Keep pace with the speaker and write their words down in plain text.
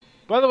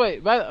By the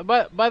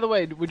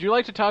way, would you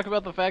like to talk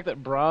about the fact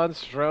that Braun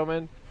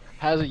Strowman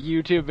has a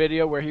YouTube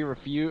video where he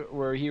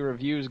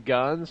reviews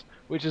guns,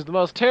 which is the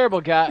most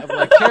terrifying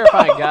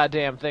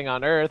goddamn thing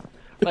on earth.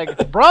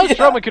 Like, Braun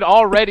Strowman could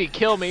already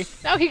kill me.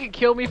 Now he can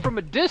kill me from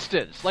a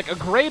distance, like a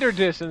greater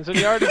distance than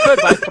he already could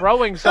by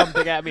throwing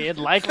something at me and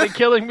likely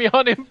killing me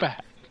on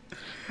impact.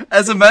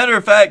 As a matter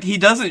of fact, he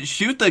doesn't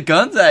shoot the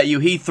guns at you,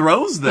 he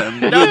throws them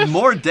with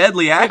more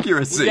deadly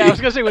accuracy. Yeah, I was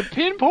gonna say, with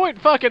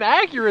pinpoint fucking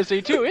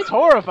accuracy, too. It's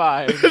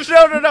horrifying.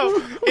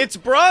 No. It's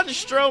Braun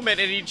Strowman,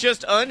 and he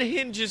just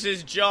unhinges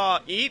his jaw,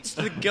 eats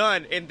the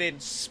gun, and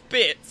then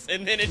spits,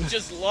 and then it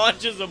just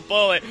launches a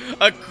bullet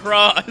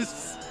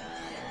across.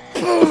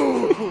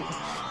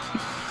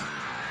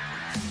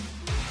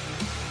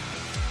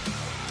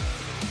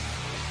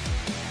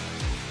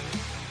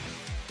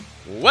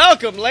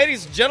 Welcome,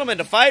 ladies and gentlemen,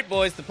 to Fight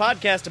Boys, the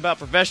podcast about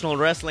professional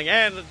wrestling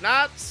and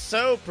not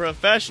so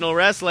professional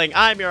wrestling.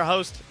 I'm your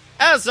host,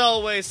 as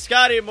always,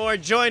 Scotty Moore,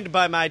 joined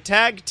by my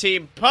tag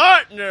team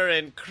partner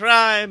in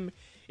crime.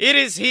 It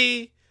is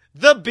he,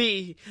 the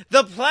bee,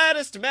 the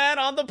plattest man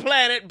on the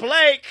planet,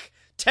 Blake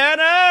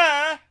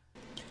Tanner.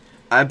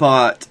 I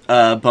bought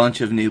a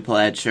bunch of new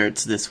plaid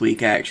shirts this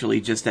week, actually,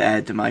 just to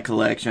add to my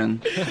collection.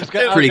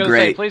 Pretty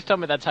great. Say, please tell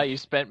me that's how you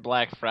spent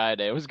Black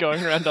Friday. I was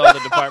going around to all the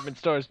department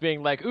stores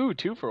being like, ooh,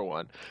 2 for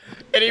 1.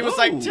 And he was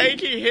like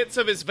taking hits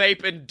of his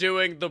vape and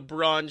doing the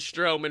Braun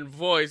Strowman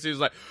voice. He was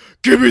like,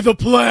 give me the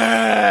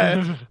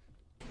plaid!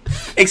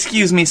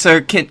 Excuse me,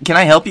 sir, can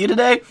I help you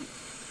today?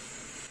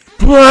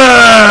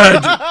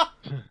 Plaid!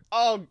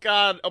 Oh,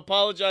 God,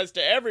 apologize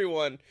to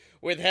everyone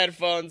with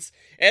headphones.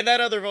 And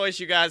that other voice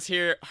you guys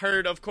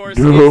heard, of course,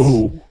 is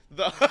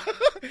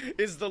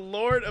the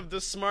Lord of the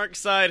Smart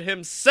Side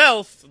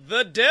himself,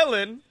 the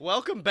Dylan.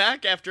 Welcome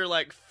back after,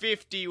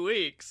 50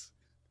 weeks.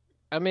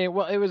 I mean,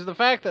 well, it was the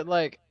fact that,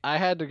 I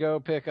had to go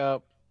pick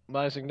up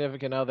my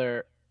significant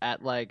other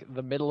at,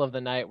 the middle of the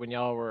night when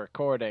y'all were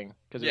recording,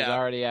 because it was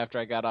already after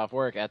I got off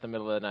work at the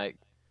middle of the night.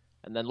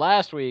 And then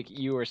last week,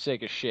 you were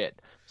sick as shit.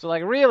 So,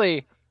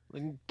 really,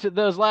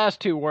 those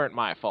last 2 weren't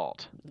my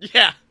fault.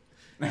 Yeah.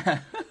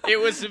 It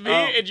was me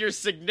and your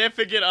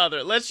significant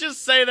other. Let's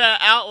just say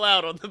that out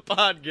loud on the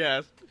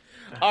podcast.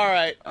 All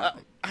right.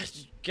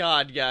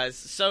 God, guys.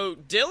 So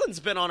Dylan's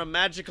been on a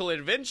magical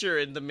adventure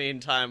in the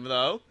meantime,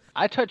 though.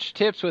 I touched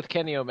tips with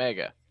Kenny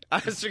Omega.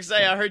 I was going to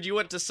say, I heard you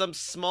went to some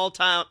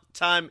small-time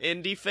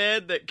indie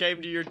fed that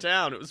came to your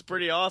town. It was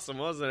pretty awesome,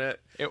 wasn't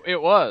it?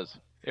 It was.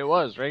 It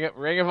was.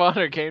 Ring of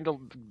Honor came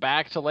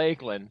back to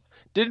Lakeland.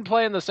 Didn't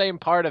play in the same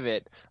part of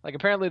it.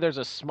 Apparently there's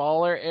a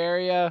smaller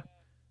area,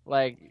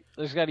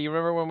 you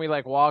remember when we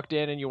walked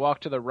in and you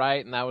walked to the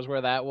right and that was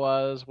where that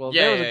was? Well,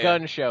 there was a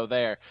gun show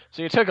there,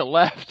 so you took a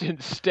left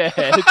instead.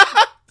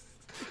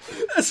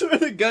 That's where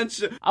the gun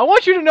show. I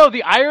want you to know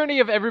the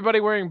irony of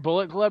everybody wearing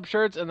Bullet Club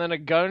shirts and then a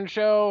gun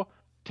show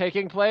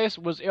taking place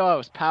was it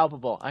was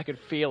palpable. I could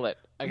feel it.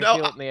 I could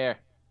feel it in the air.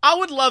 I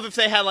would love if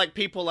they had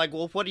people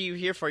well, what are you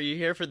here for? Are you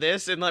here for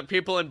this? And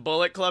people in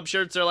Bullet Club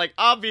shirts are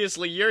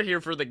obviously you're here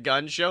for the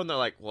gun show, and they're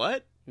like,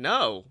 what?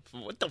 No,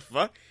 what the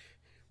fuck?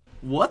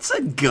 What's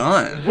a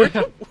gun?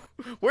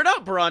 We're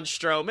not Braun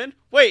Strowman.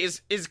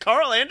 Wait, is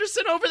Carl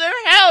Anderson over there?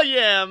 Hell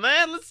yeah,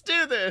 man! Let's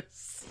do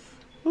this.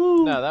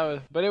 Ooh. No,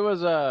 it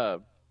was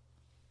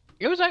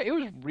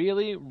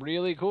really,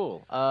 really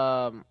cool.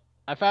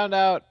 I found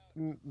out.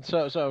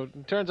 So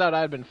it turns out I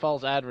had been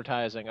false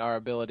advertising our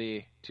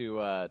ability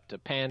to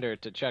pander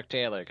to Chuck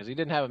Taylor because he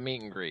didn't have a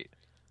meet and greet.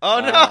 Oh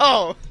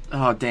no!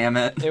 Oh damn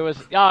it! It was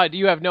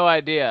you have no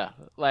idea.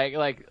 I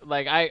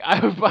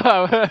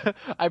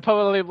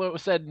probably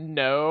said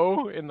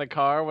no in the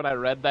car when I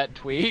read that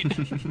tweet.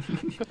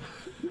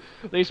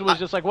 Lisa was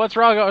just like, "What's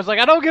wrong?" I was like,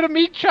 "I don't get to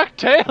meet Chuck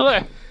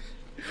Taylor."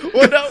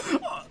 Well, no.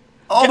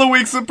 All the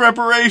weeks of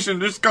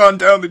preparation just gone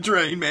down the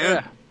drain, man.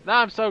 Yeah.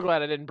 Now I'm so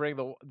glad I didn't bring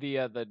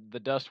the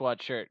Dust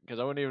Watch shirt because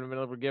I wouldn't even have been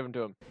able to give him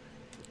to him.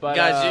 But,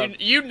 guys,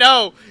 you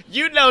know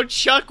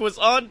Chuck was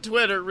on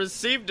Twitter,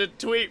 received a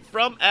tweet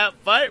from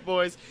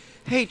 @FightBoys.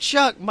 Hey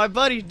Chuck, my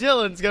buddy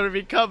Dylan's gonna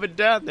be coming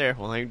down there.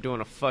 Well, I ain't doing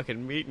a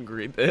fucking meet and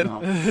greet then.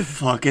 Oh,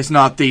 fuck! It's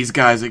not these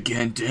guys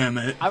again. Damn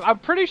it! I'm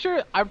pretty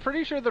sure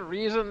the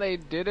reason they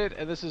did it,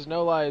 and this is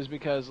no lie, is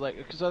because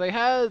so they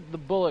had the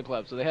Bullet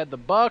Club, so they had the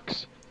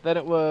Bucks, then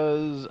it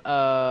was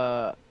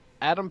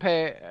Adam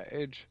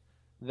Page,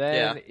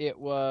 then it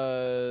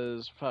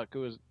was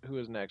who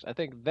was next? I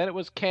think then it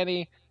was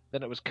Kenny.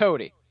 Then it was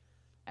Cody,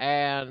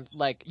 and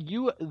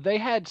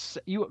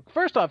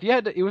first off,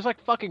 it was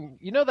fucking,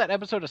 that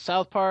episode of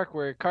South Park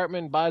where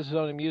Cartman buys his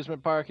own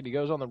amusement park and he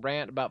goes on the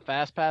rant about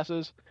fast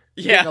passes,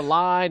 getting a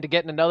line to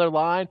get in another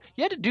line.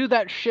 You had to do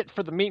that shit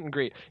for the meet and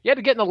greet. You had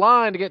to get in a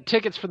line to get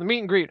tickets for the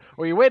meet and greet,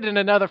 or you waited in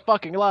another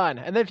fucking line.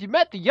 And then if you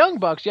met the Young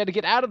Bucks, you had to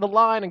get out of the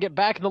line and get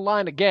back in the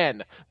line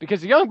again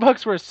because the Young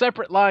Bucks were a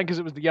separate line because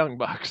it was the Young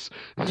Bucks.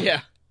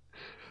 Yeah.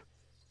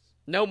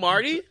 No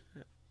Marty?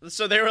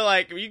 So they were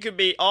like, you could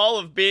be all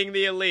of being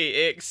the elite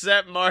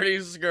except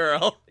Marty's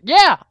girl.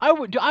 Yeah,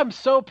 I'm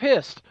so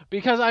pissed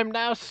because I'm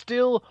now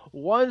still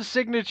one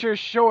signature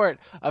short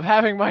of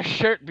having my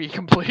shirt be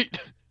complete.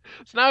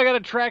 So now I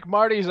gotta track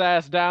Marty's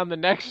ass down the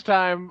next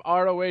time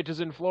ROH is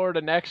in Florida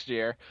next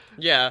year.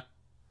 Yeah.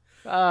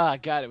 Ah,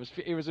 God,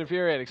 it was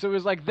infuriating. So it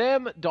was like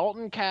them,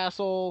 Dalton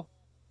Castle,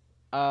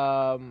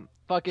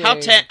 fucking How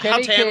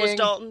Kenny tan was King.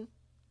 Dalton?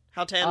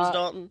 How tan was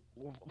Dalton?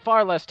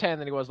 Far less tan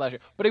than he was last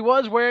year. But he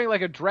was wearing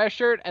like a dress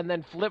shirt and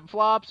then flip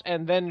flops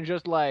and then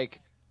just like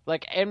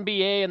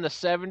NBA in the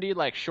 '70s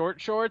like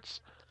short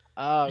shorts.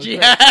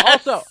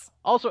 Yes!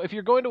 Also, if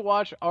you're going to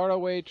watch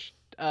ROH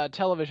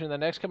television in the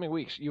next coming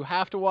weeks, you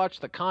have to watch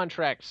the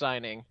contract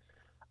signing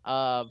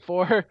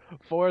for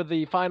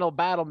the final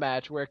battle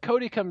match where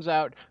Cody comes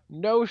out,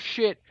 no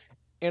shit,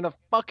 in a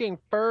fucking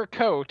fur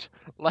coat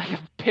like a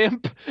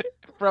pimp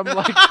from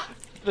like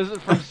from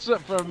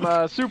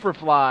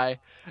Superfly,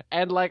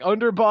 and like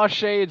underboss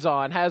shades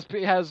on, has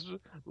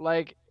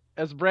like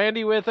as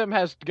Brandy with him,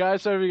 has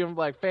guys serving him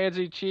like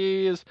fancy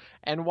cheese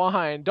and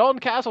wine. Dalton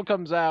Castle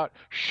comes out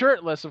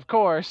shirtless, of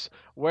course,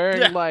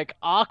 wearing like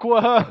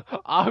aquamarine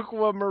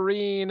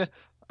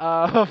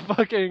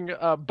fucking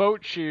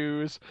boat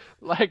shoes,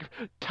 like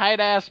tight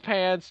ass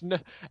pants,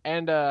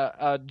 and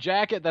a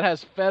jacket that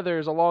has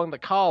feathers along the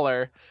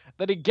collar.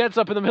 Then he gets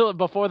up in the middle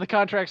before the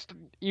contract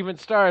even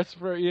starts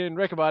for Ian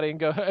Riccaboni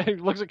and he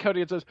looks at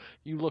Cody and says,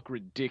 "You look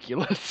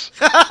ridiculous."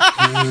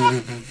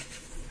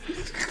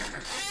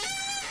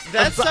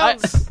 That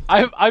sounds.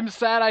 I'm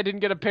sad I didn't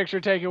get a picture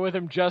taken with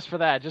him just for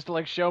that, just to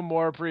like show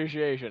more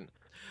appreciation.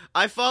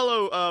 I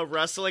follow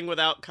Wrestling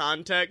Without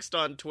Context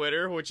on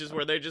Twitter, which is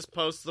where they just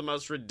post the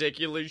most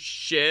ridiculous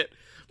shit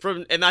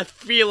and I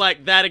feel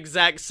like that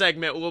exact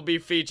segment will be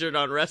featured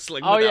on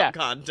Wrestling Without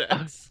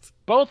Context.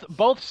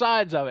 Both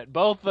sides of it.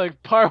 Both the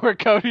part where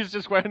Cody's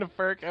just wearing a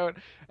fur coat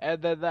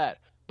and then that.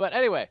 But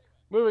anyway,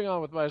 moving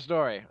on with my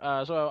story.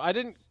 So I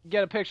didn't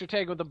get a picture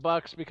taken with the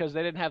Bucks because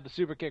they didn't have the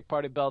Super Kick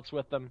Party belts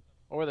with them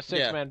or the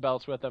six-man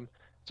belts with them.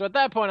 So at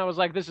that point I was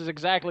like, this is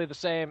exactly the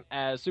same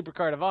as Super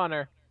Card of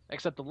Honor,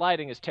 except the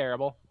lighting is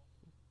terrible.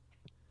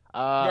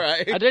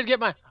 Right. I did get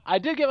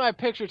my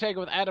picture taken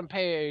with Adam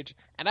Page,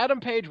 and Adam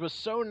Page was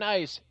so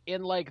nice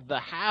in like the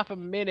half a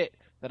minute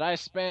that I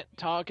spent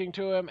talking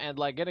to him and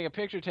like getting a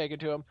picture taken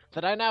to him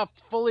that I now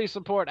fully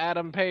support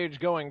Adam Page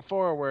going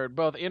forward,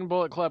 both in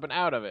Bullet Club and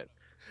out of it.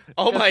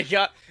 Oh my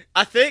god.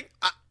 I think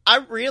I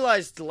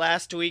realized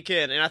last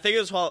weekend, and I think it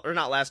was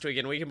not last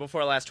weekend, weekend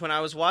before last, when I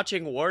was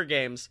watching War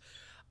Games,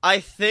 I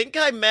think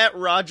I met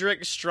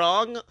Roderick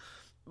Strong,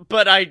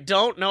 but I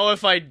don't know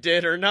if I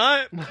did or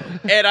not.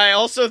 And I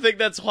also think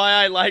that's why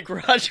I like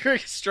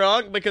Roderick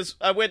Strong, because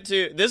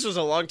this was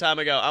a long time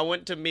ago, I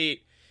went to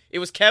meet, it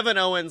was Kevin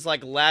Owens'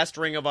 like last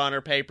Ring of Honor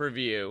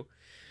pay-per-view.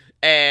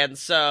 And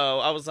so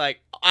I was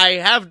like, I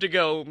have to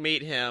go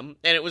meet him.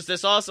 And it was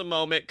this awesome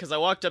moment because I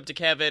walked up to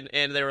Kevin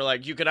and they were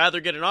like, you could either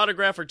get an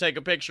autograph or take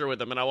a picture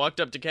with him. And I walked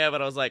up to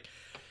Kevin, I was like,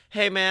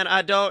 hey man,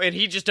 I don't. And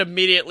he just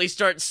immediately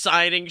starts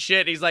signing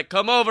shit. He's like,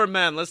 come over,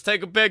 man, let's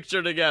take a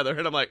picture together.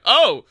 And I'm like,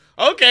 oh,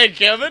 okay,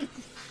 Kevin.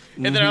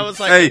 And then I was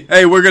like,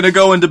 hey, we're going to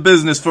go into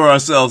business for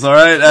ourselves, all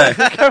right?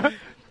 Hey.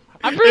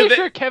 I'm pretty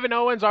sure Kevin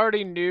Owens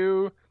already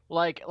knew,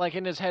 like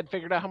in his head,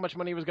 figured out how much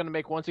money he was going to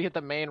make once he hit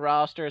the main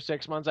roster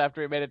 6 months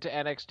after he made it to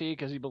NXT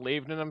because he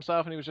believed in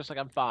himself, and he was just like,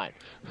 I'm fine.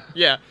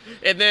 Yeah.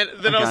 And then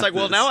I was like,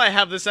 well, now I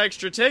have this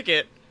extra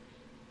ticket.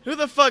 Who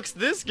the fuck's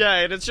this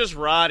guy? And it's just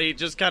Roddy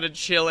just kind of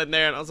chilling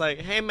there. And I was like,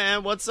 hey,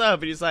 man, what's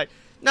up? And he's like,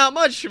 not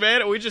much,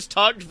 man. And we just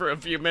talked for a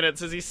few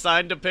minutes as he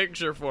signed a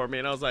picture for me.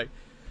 And I was like,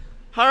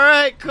 all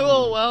right,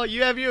 cool. Well,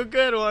 you have you a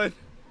good one.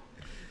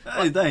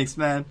 Hey, thanks,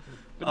 man.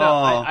 But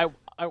no,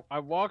 I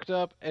walked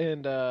up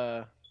and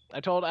I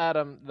told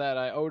Adam that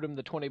I owed him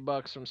the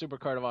 $20 from Super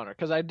Card of Honor,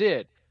 because I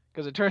did.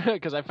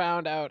 Because I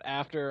found out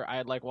after I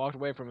had like walked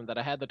away from him that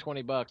I had the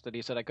 $20 that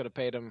he said I could have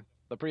paid him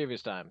the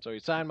previous time. So he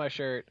signed my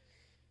shirt.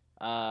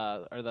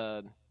 Have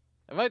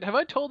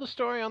I told the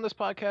story on this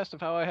podcast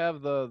of how I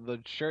have the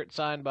shirt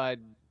signed by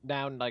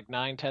now like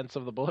 9/10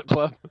 of the Bullet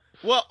Club?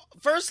 Well,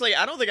 firstly,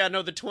 I don't think I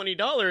know the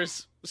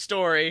 $20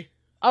 story.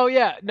 Oh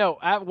yeah, no.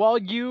 While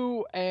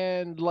you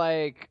and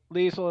like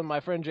Liesl and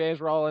my friend James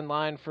were all in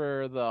line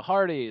for the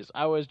Hardys,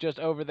 I was just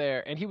over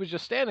there, and he was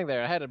just standing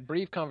there. I had a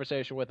brief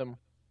conversation with him,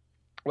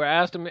 where I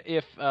asked him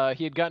if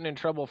he had gotten in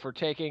trouble for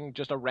taking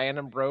just a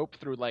random rope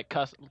through like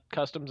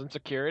customs and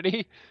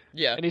security.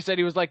 Yeah, and he said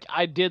he was like,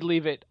 I did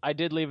leave it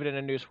in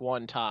a noose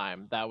one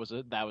time. That was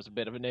a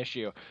bit of an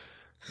issue.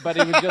 But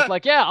he was just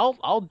like, yeah,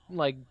 I'll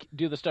like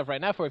do the stuff right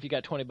now for you. If you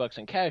got $20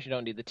 in cash, you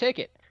don't need the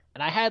ticket.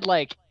 And I had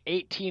like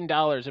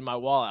 $18 in my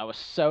wallet. I was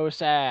so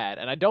sad,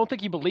 and I don't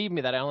think he believed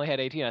me that I only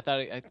had 18. I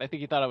think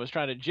he thought I was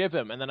trying to jib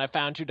him. And then I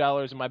found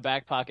 $2 in my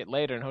back pocket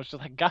later, and I was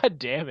just like, God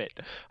damn it!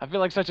 I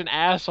feel like such an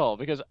asshole,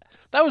 because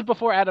that was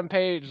before Adam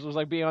Page was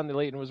like being on the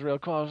elite and was real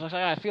cool. I was like,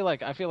 I feel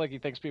like he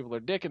thinks people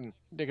are dicking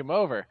him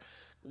over.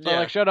 So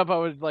I showed up. I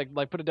would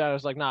like put it down. I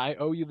was like, "Nah, I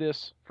owe you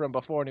this from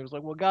before." And he was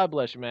like, "Well, God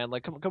bless you, man.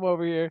 Like, come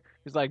over here."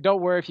 He's like,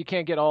 "Don't worry if you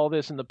can't get all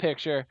this in the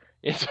picture.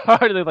 It's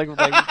hard." Like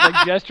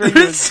gesturing to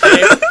his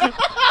dick.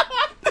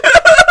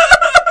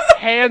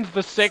 Hands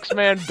the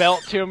 6-man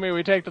belt to me.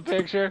 We take the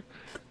picture.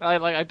 I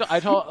was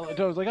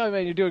like, "Oh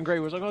man, you're doing great."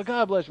 He was like, "Oh,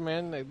 God bless you,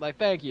 man." Like,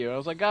 "Thank you." I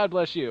was like, "God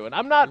bless you." And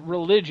I'm not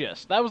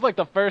religious. That was like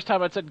the first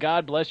time I said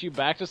 "God bless you"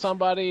 back to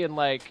somebody in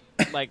like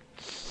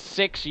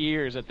 6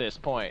 years at this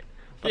point.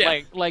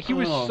 But like he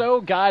was so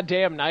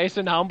goddamn nice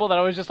and humble that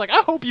I was just like,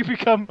 I hope you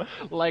become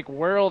like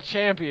world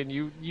champion.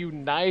 You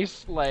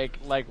nice like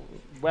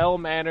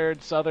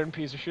well-mannered Southern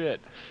piece of shit.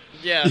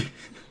 Yeah.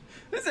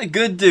 This is a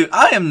good dude.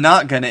 I am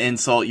not gonna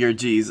insult your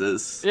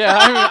Jesus. Yeah,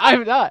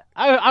 I'm not.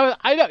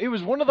 I know it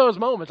was one of those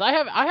moments. I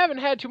haven't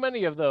had too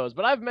many of those,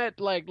 but I've met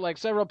like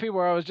several people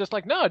where I was just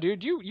like, no,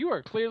 dude, you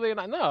are clearly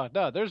not.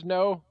 No, there's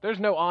no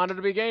honor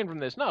to be gained from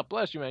this. No,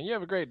 bless you, man. You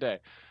have a great day.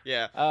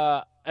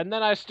 Yeah. And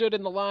then I stood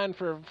in the line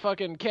for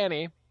fucking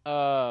Kenny,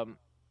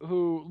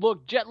 who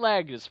looked jet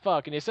lagged as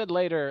fuck, and he said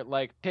later,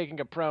 like taking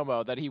a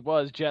promo, that he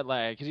was jet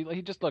lagged because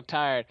he just looked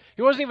tired.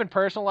 He wasn't even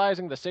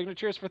personalizing the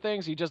signatures for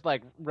things. He just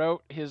like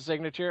wrote his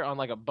signature on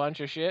like a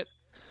bunch of shit.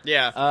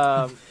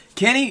 Yeah.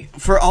 Kenny,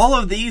 for all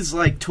of these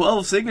like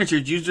 12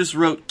 signatures, you just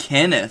wrote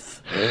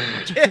Kenneth.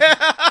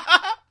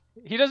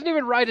 He doesn't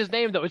even write his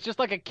name though. It's just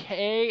like a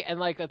K and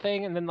like the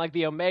thing, and then like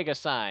the omega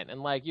sign,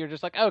 and like you're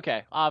just like,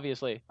 okay,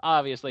 obviously.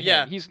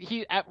 Yeah.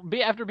 He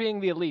after being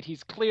the elite,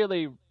 he's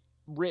clearly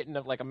written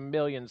of like a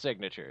million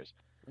signatures.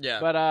 Yeah.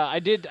 But I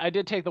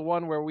did take the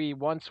one where we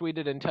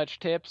one-tweeted and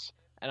touched tips,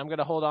 and I'm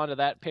gonna hold on to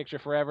that picture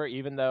forever,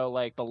 even though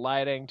like the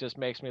lighting just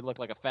makes me look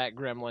like a fat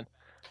gremlin.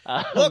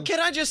 Well, can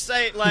I just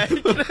say, like,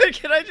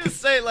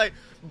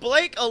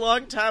 Blake a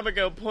long time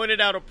ago pointed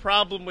out a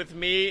problem with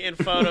me in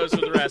photos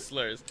with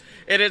wrestlers,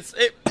 and it's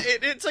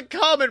a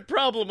common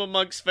problem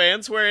amongst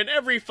fans where in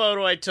every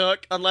photo I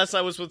took, unless I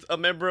was with a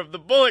member of the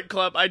Bullet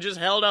Club, I just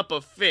held up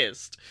a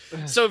fist.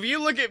 So if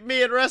you look at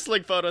me in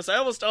wrestling photos, I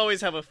almost always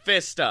have a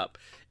fist up.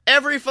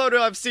 Every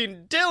photo I've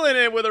seen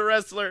Dylan in with a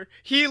wrestler,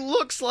 he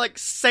looks like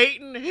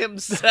Satan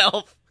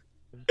himself.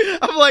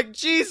 I'm like,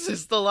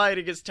 Jesus, the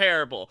lighting is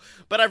terrible.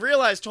 But I've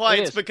realized why.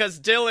 It's because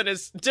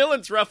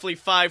Dylan's roughly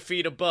 5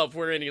 feet above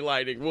where any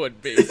lighting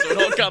would be, so it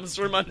all comes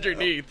from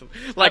underneath.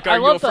 Like, are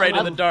you afraid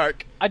of the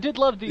dark? I did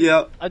love the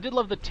Yep. I did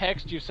love the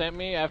text you sent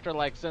me after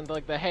like send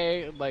like the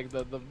hey like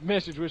the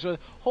message, which was,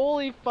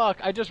 holy fuck,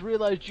 I just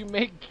realized you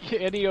make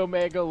Kenny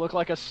Omega look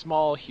like a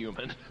small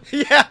human.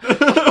 Yeah,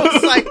 I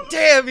was like,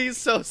 damn, he's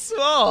so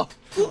small.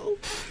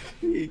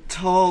 You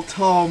tall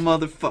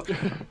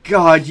motherfucker.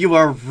 God, you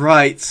are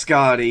right,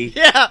 Scotty.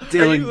 Yeah,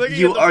 Dylan, are you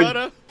looking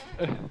at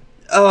the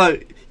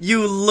photo?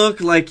 You look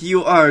like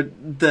you are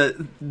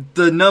the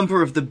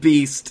number of the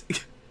beast,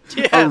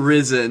 Yeah.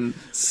 arisen,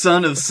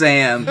 son of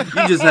Sam.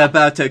 You just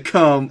about to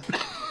come.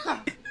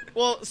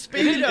 Well,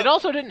 speaking It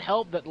also didn't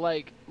help that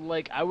like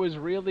I was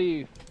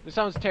really, it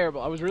sounds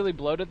terrible, I was really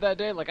bloated that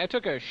day. Like I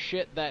took a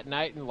shit that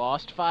night and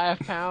lost 5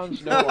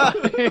 pounds. No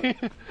lie.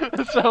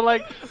 So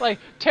like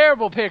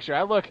terrible picture.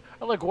 I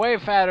look way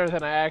fatter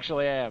than I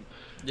actually am.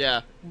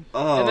 Yeah.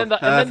 Oh, And then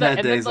I've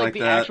had days like like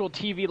the that. actual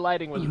TV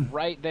lighting was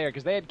right there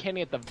because they had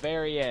Kenny at the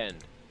very end.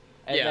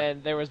 And Yeah.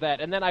 then there was that.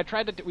 And then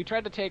we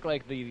tried to take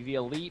like the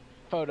elite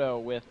photo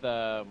with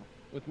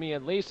me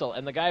and Liesel,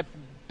 and the guy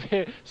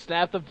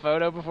snapped the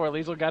photo before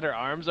Liesel got her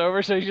arms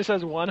over, so he just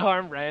has one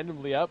arm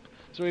randomly up.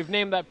 So we've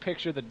named that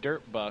picture the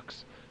Dirt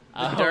Bucks.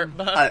 Dirt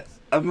Bucks.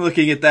 I'm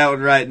looking at that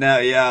one right now.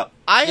 Yeah.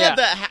 I've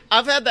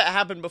had that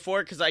happen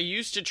before because I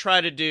used to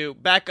try to do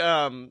back.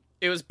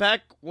 It was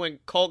back when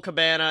Colt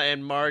Cabana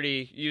and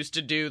Marty used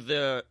to do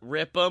the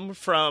Rip 'em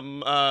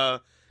from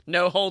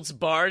No Holds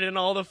Barred in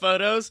all the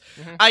photos.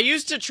 Mm-hmm. I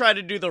used to try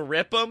to do the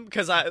Rip 'em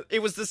because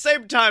it was the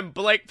same time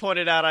Blake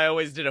pointed out I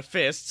always did a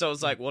fist, so I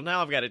was like, well,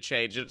 now I've got to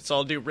change it, so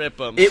I'll do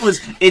Rip 'em.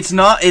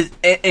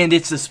 And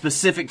it's a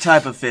specific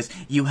type of fist.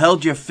 You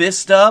held your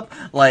fist up,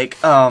 like,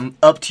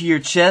 up to your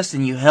chest,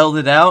 and you held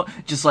it out,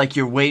 just like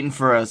you're waiting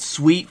for a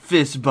sweet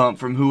fist bump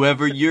from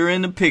whoever you're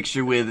in the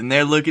picture with, and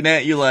they're looking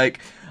at you like,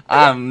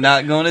 I'm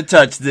not going to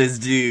touch this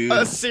dude.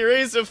 A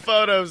series of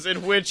photos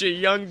in which a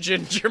young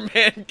ginger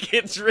man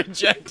gets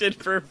rejected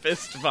for a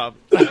fist bump.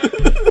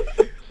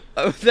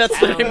 That's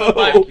the name of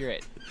my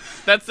accurate.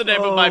 That's the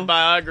name of my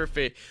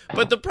biography.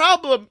 But the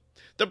problem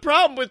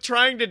with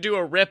trying to do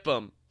a Rip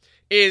 'em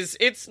is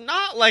it's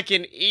not like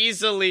an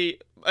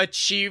easily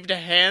achieved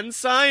hand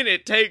sign.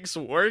 It takes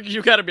work.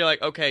 You gotta be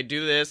like, okay,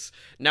 do this.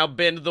 Now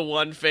bend the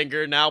one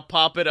finger. Now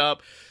pop it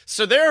up.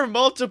 So there are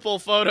multiple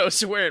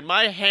photos where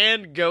my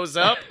hand goes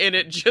up and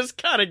it just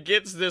kind of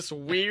gets this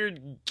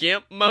weird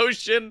gimp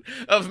motion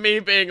of me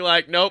being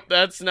like, nope,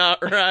 that's not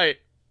right.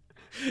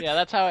 Yeah,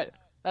 that's how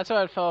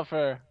it fell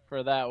for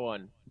that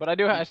one. But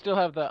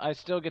I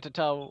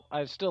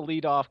still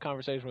lead off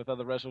conversation with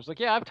other wrestlers. Like,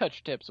 yeah, I've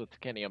touched tips with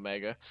Kenny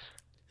Omega.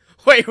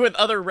 Wait, with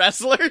other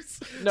wrestlers?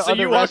 No, so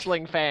other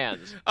wrestling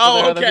fans. Oh, So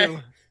there are other okay.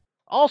 people.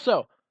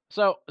 Also,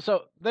 So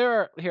there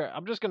are here.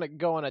 I'm just gonna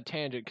go on a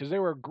tangent because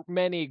there were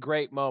many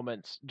great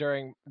moments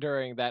during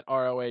that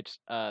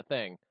ROH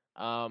thing.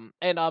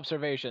 And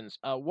observations.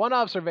 One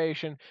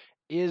observation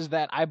is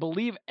that I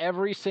believe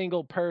every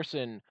single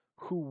person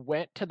who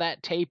went to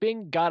that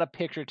taping got a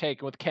picture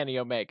taken with Kenny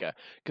Omega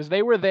because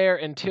they were there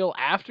until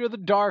after the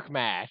dark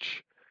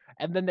match,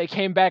 and then they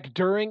came back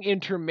during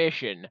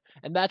intermission,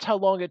 and that's how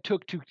long it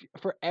took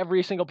for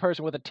every single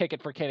person with a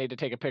ticket for Kenny to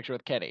take a picture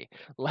with Kenny.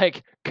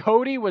 Like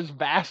Cody was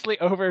vastly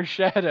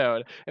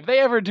overshadowed. If they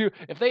ever do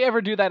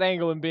that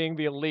angle in being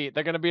the elite,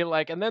 they're gonna be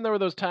like, and then there were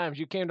those times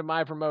you came to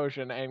my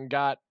promotion and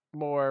got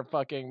more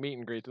fucking meet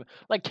and greets.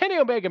 Like Kenny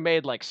Omega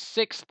made like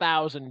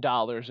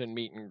 $6,000 in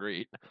meet and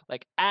greet,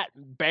 like at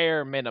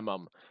bare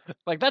minimum.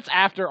 Like that's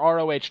after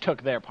ROH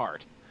took their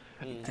part.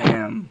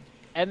 Damn.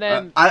 And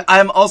then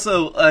I'm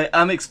also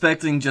I'm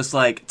expecting just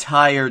like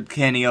tired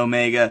Kenny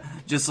Omega,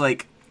 just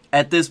like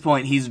at this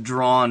point he's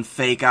drawn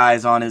fake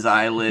eyes on his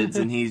eyelids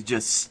and he's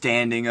just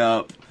standing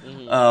up,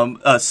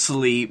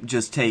 asleep,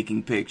 just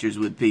taking pictures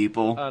with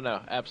people. Oh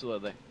no,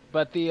 absolutely.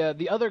 But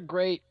the other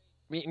great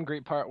meet and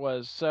greet part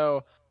was,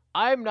 so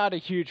I'm not a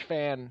huge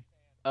fan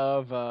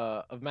of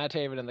Matt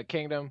Taven and the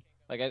Kingdom.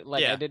 I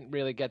didn't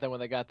really get them when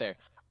they got there.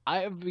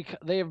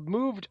 They have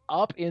moved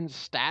up in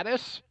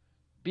status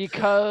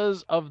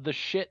because of the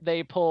shit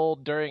they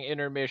pulled during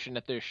intermission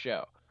at this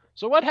show.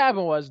 So what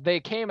happened was they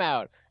came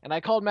out, and I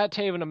called Matt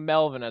Taven a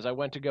Melvin as I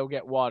went to go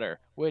get water,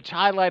 which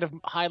highlight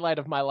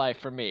of my life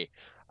for me.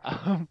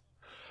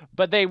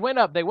 But they went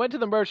to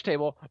the merch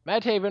table.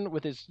 Matt Taven,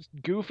 with his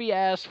goofy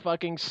ass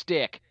fucking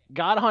stick,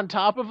 got on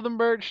top of the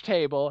merch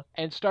table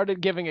and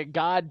started giving a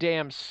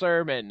goddamn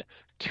sermon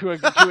to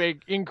a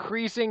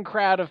increasing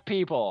crowd of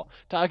people,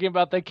 talking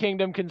about the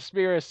Kingdom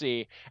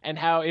conspiracy and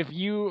how if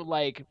you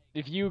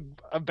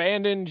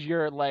abandoned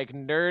your like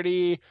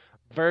nerdy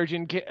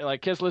virgin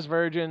kissless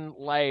virgin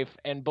life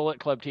and Bullet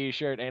Club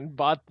t-shirt and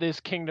bought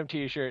this Kingdom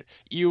t-shirt,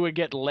 you would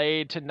get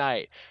laid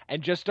tonight,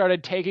 and just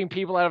started taking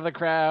people out of the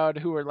crowd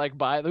who were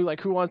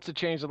who wants to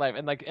change their life,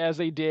 and like as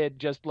they did,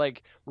 just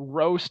like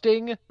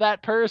roasting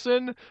that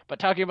person but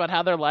talking about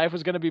how their life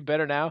was going to be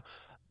better now.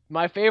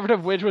 My favorite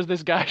of which was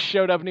this guy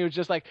showed up and he was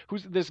just like,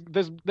 who's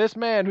this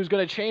man who's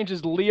going to change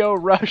his Leo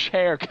Rush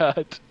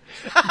haircut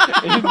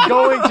is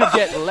going to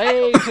get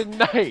laid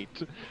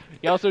tonight.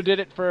 He also did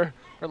it for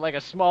like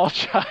a small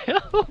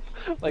child,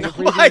 like a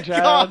preteen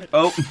child.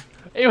 Oh,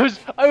 it was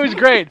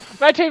great.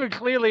 Matt Taven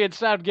clearly had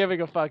stopped giving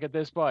a fuck at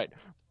this point.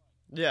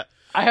 Yeah.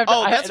 I have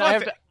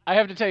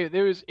to tell you,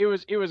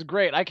 it was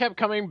great. I kept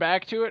coming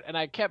back to it, and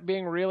I kept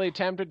being really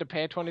tempted to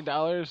pay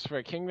 $20 for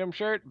a Kingdom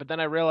shirt, but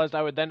then I realized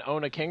I would then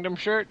own a Kingdom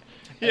shirt,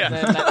 and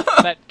then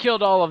that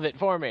killed all of it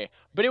for me.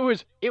 But it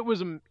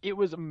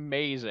was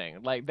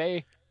amazing. Like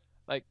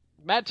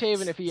Matt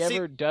Taven, if he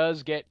ever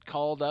does get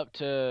called up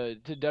to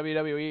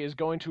WWE, is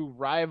going to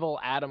rival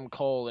Adam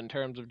Cole in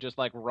terms of just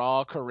like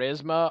raw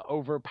charisma,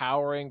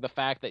 overpowering the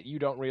fact that you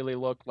don't really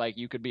look like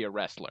you could be a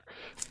wrestler.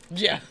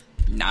 Yeah.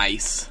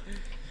 nice.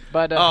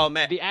 But oh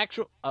man, the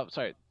actual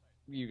sorry,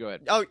 you go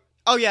ahead.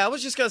 Oh yeah, I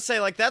was just gonna say,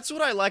 like, that's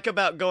what I like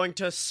about going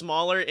to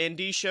smaller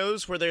indie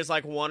shows where there's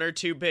like one or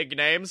two big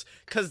names,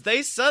 cause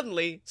they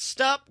suddenly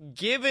stop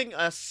giving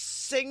a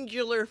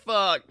singular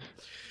fuck.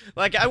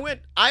 Like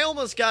I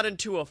almost got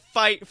into a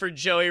fight for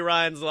Joey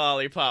Ryan's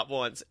lollipop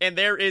once, and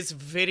there is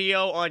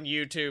video on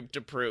YouTube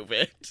to prove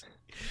it.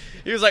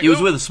 He was like, he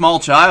was with a small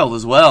child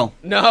as well.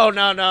 No.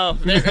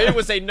 It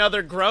was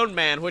another grown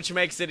man, which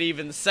makes it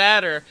even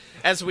sadder,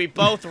 as we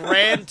both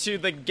ran to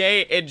the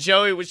gate, and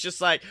Joey was just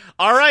like,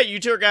 all right, you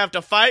two are gonna have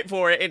to fight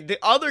for it. And the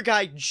other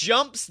guy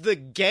jumps the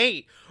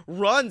gate,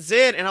 runs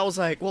in, and I was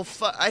like, well,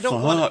 I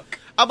don't want to.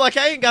 I'm like,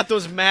 I ain't got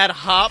those mad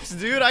hops,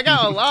 dude. I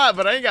got a lot,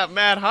 but I ain't got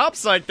mad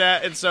hops like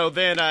that. And so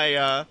then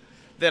I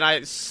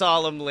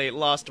solemnly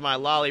lost my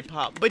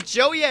lollipop. But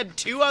Joey had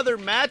two other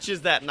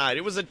matches that night.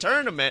 It was a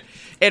tournament,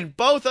 and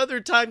both other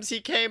times he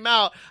came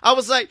out, I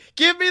was like,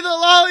 give me the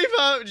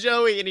lollipop,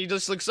 Joey. And he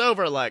just looks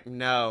over like,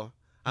 no,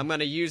 I'm going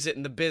to use it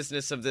in the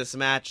business of this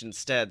match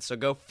instead, so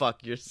go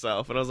fuck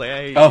yourself. And I was like,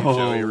 I hate you,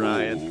 Joey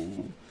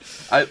Ryan.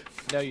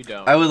 No, you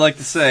don't. I would like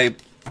to say,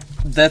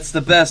 that's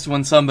the best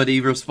when somebody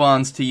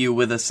responds to you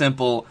with a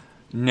simple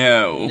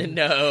no.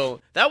 No.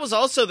 That was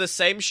also the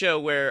same show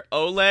where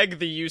Oleg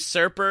the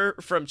Usurper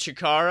from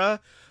Chikara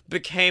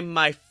became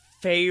my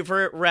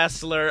favorite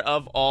wrestler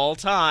of all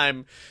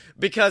time,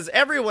 because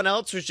everyone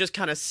else was just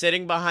kind of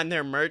sitting behind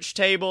their merch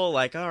table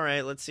like, all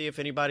right, let's see if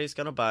anybody's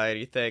gonna buy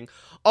anything.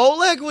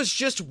 Oleg was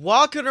just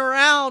walking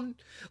around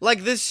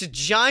like this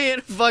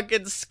giant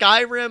fucking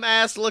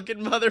Skyrim-ass looking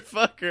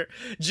motherfucker,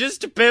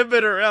 just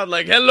pimping around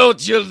like, hello,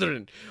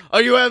 children.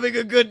 Are you having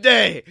a good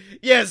day?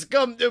 Yes,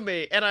 come to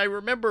me. And I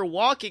remember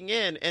walking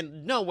in,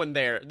 and no one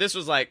there, this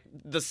was like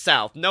the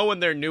South, no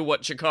one there knew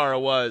what Chikara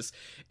was.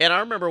 And I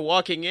remember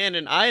walking in,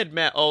 and I had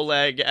met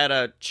Oleg at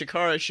a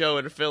Chikara show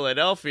in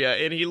Philadelphia,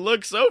 and he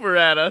looks over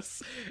at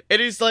us,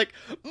 and he's like,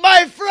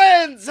 my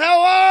friends,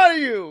 how are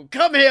you?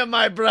 Come here,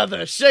 my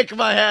brother. Shake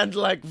my hand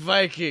like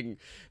Viking.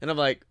 And I'm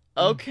like,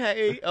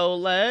 okay,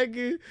 Oleg.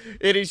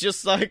 And he's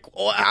just like,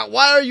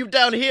 why are you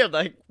down here?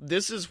 Like,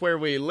 this is where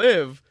we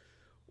live.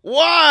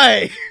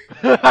 Why?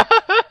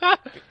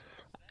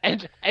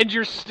 And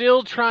you're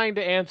still trying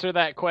to answer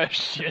that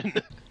question.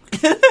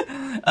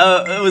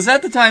 Was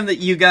that the time that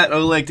you got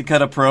Oleg to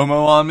cut a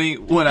promo on me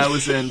when I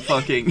was in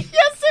fucking...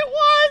 Yes, it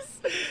was!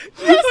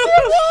 Yes,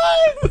 it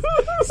was!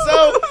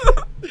 So,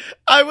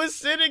 I was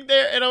sitting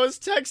there and I was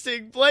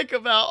texting Blake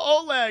about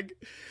Oleg.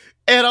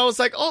 And I was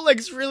like,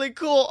 Oleg's really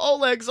cool.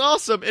 Oleg's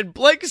awesome. And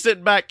Blake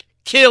sent back,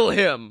 kill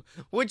him.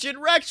 Which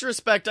in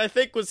retrospect, I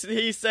think was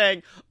he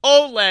saying,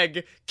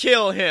 Oleg,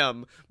 kill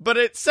him. But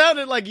it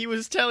sounded like he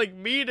was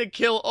telling me to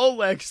kill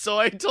Oleg. So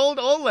I told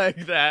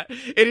Oleg that.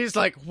 And he's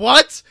like,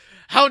 what?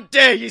 How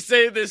dare you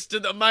say this to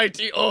the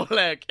mighty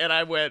Oleg? And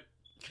I went,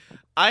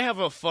 I have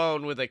a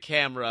phone with a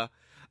camera.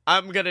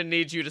 I'm gonna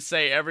need you to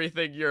say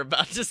everything you're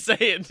about to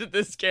say into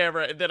this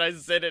camera. And then I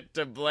sent it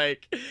to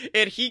Blake.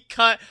 And he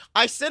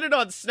I sent it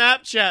on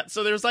Snapchat,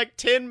 so there's like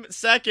 10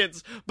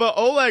 seconds. But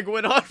Oleg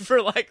went on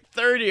for like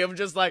 30 of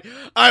just like,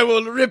 I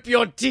will rip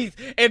your teeth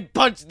and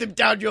punch them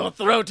down your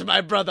throat,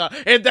 my brother.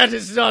 And that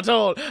is not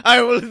all.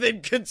 I will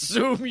then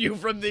consume you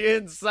from the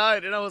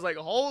inside. And I was like,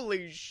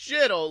 holy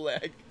shit,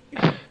 Oleg.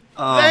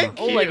 Thank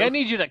you. Oleg, I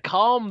need you to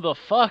calm the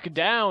fuck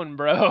down,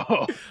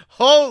 bro.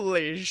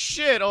 Holy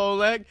shit,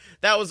 Oleg.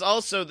 That was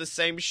also the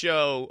same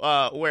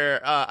show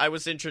where I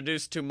was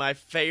introduced to my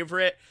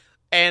favorite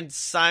and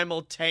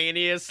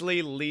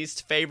simultaneously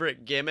least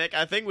favorite gimmick.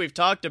 I think we've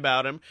talked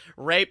about him.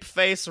 Rape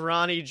face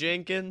Ronnie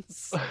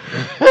Jenkins.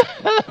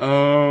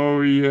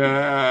 Oh,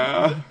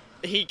 yeah.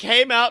 He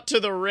came out to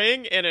the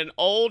ring in an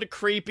old,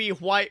 creepy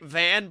white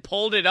van,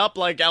 pulled it up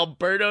like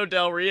Alberto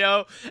Del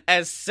Rio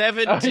as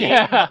 17... Oh,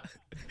 yeah.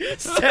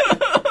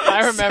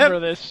 I remember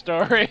this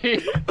story.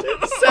 17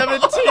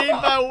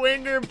 by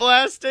Winger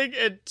blasting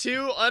and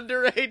 2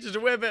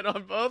 underage women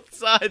on both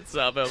sides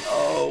of him.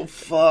 Oh,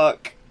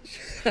 fuck.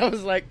 I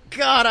was like,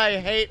 God, I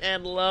hate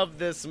and love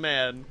this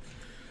man.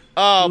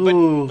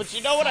 Oh, but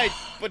you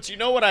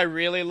know what I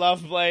really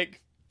love,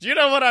 Blake? Do you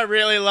know what I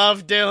really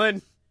love,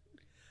 Dylan?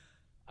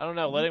 I don't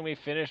know, letting me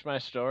finish my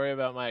story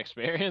about my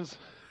experience?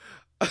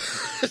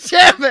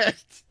 Damn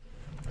it!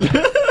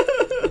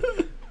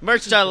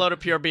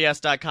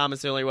 Merch.loadofpurebs.com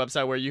is the only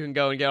website where you can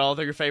go and get all of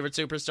your favorite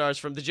superstars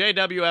from the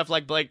JWF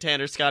like Blake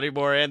Tanner, Scotty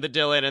Moore, and the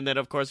Dylan. And then,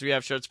 of course, we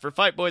have shirts for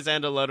Fight Boys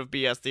and a load of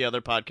BS, the other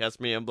podcast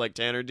me and Blake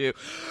Tanner do.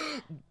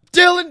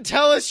 Dylan,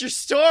 tell us your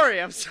story.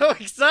 I'm so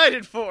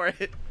excited for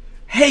it.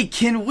 Hey,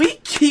 can we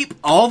keep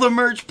all the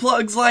merch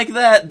plugs like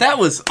that? That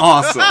was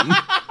awesome.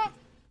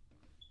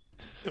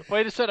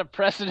 Way to set a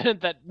precedent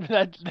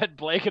that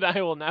Blake and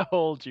I will now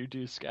hold you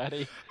to,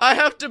 Scotty. I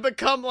have to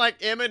become like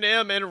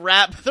Eminem and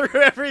rap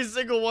through every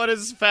single one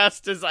as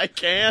fast as I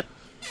can.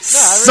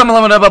 Some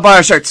of them buy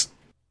our shirts.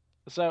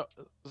 So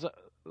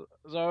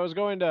I was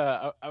going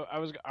to I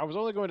was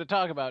only going to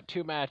talk about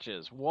 2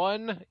 matches.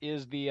 One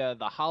is the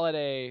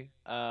holiday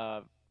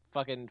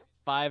fucking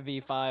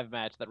 5v5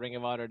 match that Ring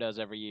of Honor does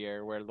every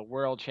year, where the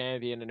world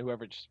champion and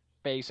whoever's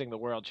facing the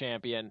world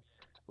champion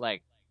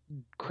like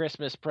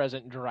Christmas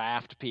present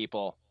draft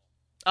people.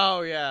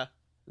 Oh yeah.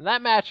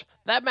 That match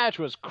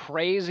was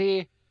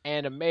crazy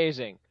and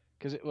amazing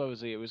because it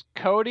was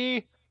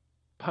Cody,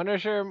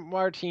 Punisher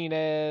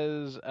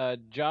Martinez,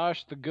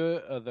 Josh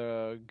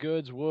the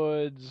Goods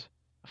Woods.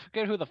 I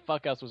forget who the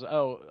fuck else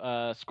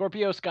was.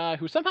 Scorpio Sky,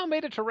 who somehow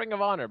made it to Ring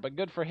of Honor, but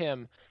good for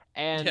him.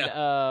 And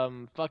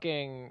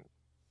fucking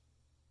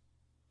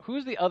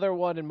who's the other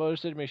one in Motor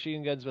City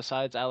Machine Guns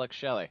besides Alex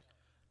Shelley?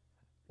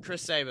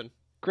 Chris Sabin.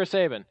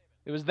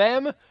 It was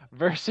them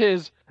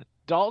versus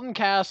Dalton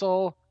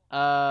Castle,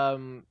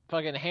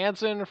 fucking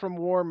Hanson from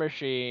War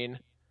Machine.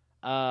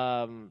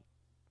 Oh,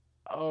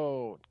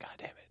 god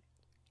damn it.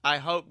 I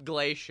hope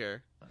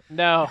Glacier.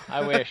 No,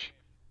 I wish.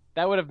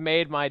 That would have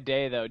made my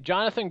day, though.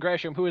 Jonathan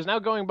Gresham, who is now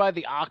going by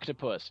the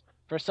Octopus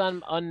for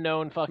some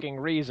unknown fucking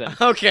reason.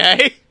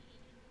 Okay.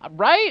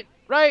 Right?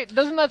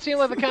 Doesn't that seem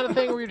like the kind of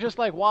thing where you're just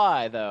like,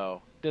 why,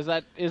 though? Is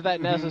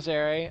that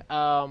necessary?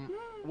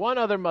 One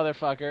other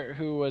motherfucker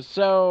who was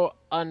so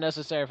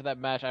unnecessary for that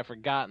match, I've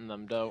forgotten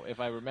them, though. If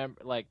I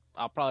remember,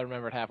 I'll probably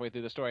remember it halfway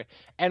through the story.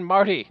 And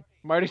Marty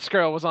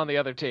Skrull was on the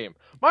other team.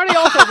 Marty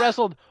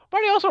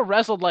also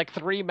wrestled like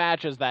 3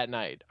 matches that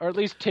night, or at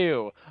least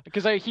 2,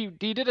 because he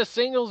did a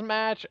singles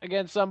match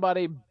against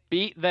somebody,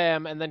 beat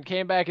them, and then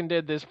came back and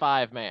did this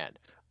 5-man.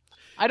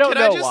 I don't know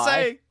why. Can I just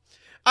say,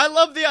 I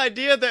love the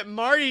idea that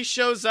Marty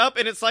shows up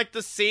and it's like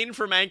the scene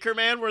from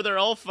Anchorman where they're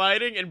all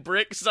fighting and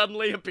Brick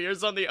suddenly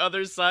appears on the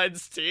other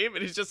side's team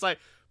and he's just like,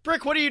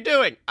 Brick, what are you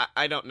doing?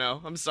 I don't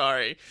know. I'm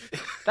sorry.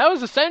 That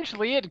was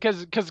essentially it,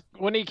 because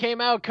when he came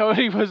out,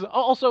 Cody was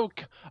also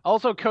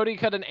Cody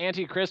cut an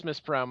anti-Christmas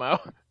promo.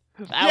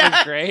 That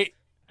was great.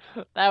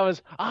 That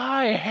was,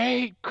 I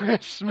hate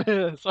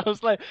Christmas. I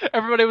was like,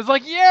 everybody was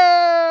like,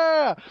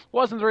 yeah!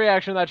 Wasn't the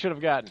reaction that should have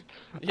gotten.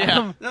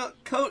 Yeah. No,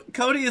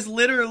 Cody is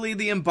literally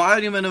the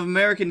embodiment of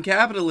American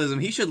capitalism.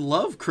 He should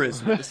love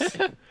Christmas.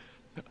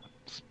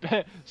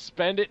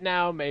 Spend it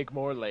now, make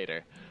more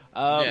later.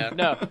 Yeah.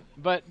 No,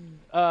 but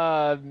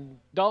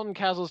Dalton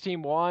Castle's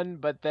team won,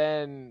 but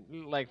then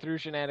like through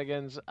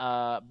shenanigans.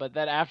 But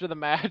then after the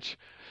match,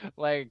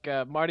 like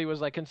Marty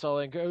was like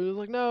consoling. He was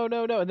like, no,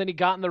 no, no, and then he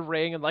got in the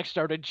ring and like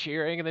started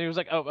cheering, and then he was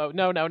like, oh,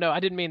 no, no, no, I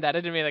didn't mean that. I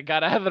didn't mean that.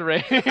 Got out of the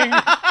ring.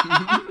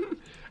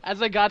 As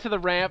they got to the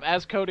ramp,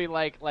 as Cody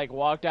like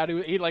walked out,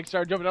 he like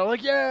started jumping out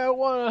like, yeah,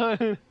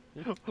 one.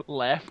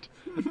 Left.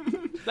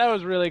 That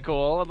was really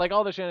cool. Like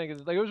all the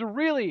shenanigans. Like it was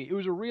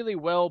a really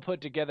well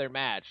put together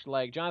match.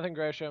 Like Jonathan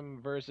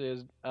Gresham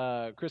versus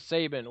Chris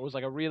Sabin was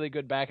like a really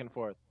good back and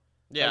forth.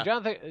 Yeah. Like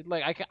Jonathan,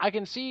 like I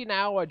can see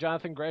now why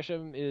Jonathan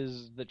Gresham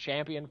is the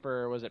champion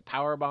for, was it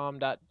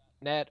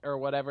Powerbomb.net or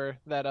whatever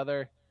that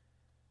other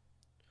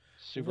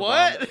super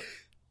What? bomb.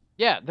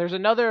 Yeah, there's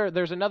another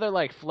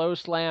like Flow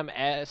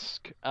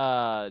Slam-esque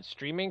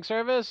streaming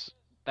service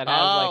that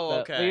has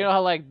like the, okay. you know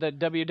how like the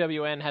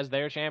WWN has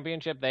their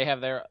championship, they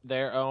have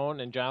their own,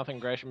 and Jonathan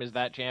Gresham is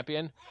that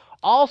champion.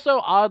 Also,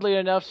 oddly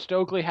enough,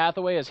 Stokely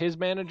Hathaway is his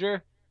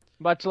manager,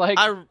 much like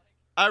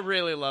I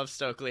really love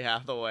Stokely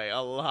Hathaway a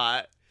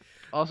lot.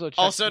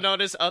 also known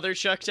as other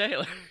Chuck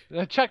Taylor.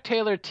 Chuck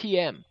Taylor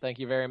TM. Thank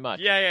you very much.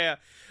 Yeah.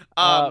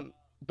 But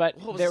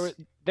what was-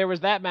 there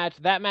was that match.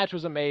 That match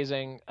was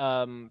amazing.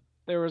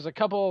 There was a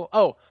couple.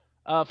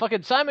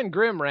 Fucking Simon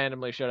Grimm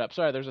randomly showed up.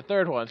 Sorry, there's a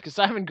third one because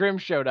Simon Grimm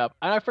showed up,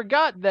 and I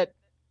forgot that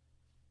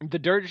the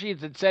dirt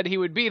sheets had said he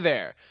would be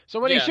there. So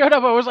when he Yeah. showed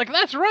up, I was like,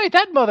 "That's right,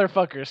 that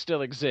motherfucker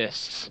still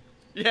exists."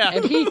 Yeah.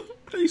 And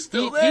He's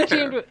still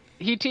there.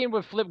 he teamed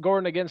with Flip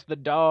Gordon against the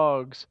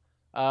Dogs,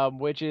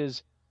 which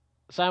is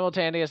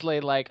simultaneously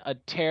like a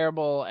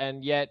terrible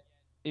and yet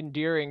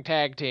endearing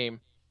tag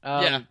team.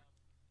 Yeah.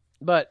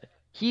 But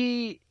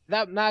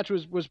that match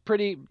was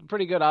pretty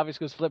good,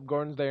 obviously, because Flip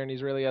Gordon's there and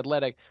he's really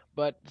athletic.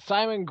 But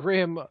Simon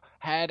Grimm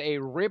had a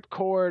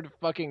ripcord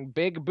fucking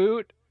big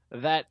boot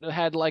that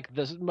had like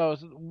the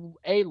most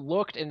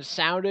looked and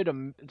sounded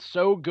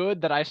so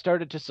good that I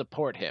started to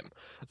support him.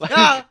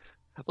 Like,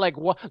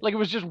 like it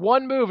was just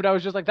one move, and I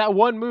was just like, that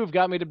one move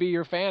got me to be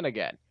your fan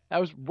again. That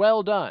was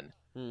well done.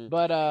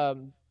 But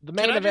the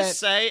main Can I event. just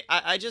say,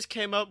 I just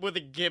came up with a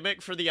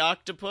gimmick for the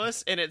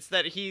octopus, and it's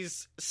that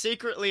he's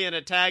secretly in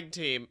a tag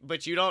team,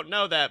 but you don't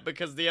know that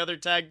because the other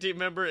tag team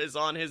member is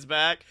on his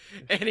back,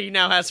 and he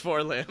now has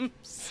 4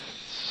 limbs.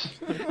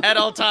 At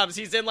all times,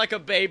 he's in like a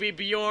baby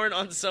Bjorn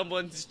on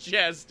someone's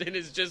chest and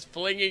is just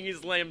flinging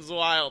his limbs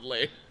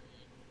wildly.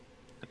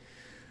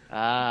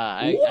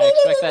 I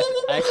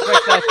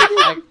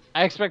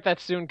expect that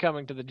soon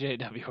coming to the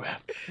JWF.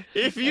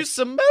 If you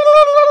smell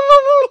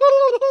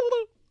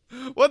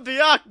what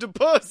the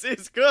octopus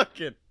is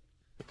cooking.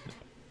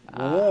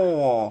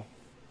 Oh.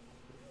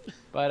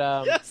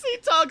 But Yes, he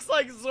talks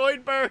like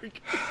Zoidberg.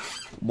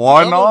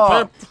 Why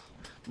not?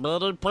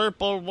 Many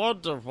people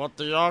wonder what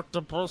the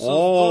octopus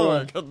Oh.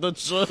 is doing at the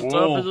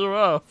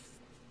JWF.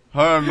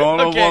 Hey,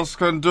 none Okay. of us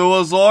can do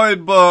a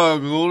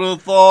Zoidberg. Who'd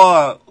have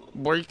thought?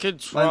 We could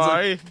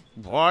try.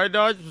 Why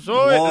not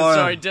Zoid? Why?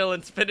 Sorry,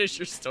 Dylan, finish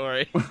your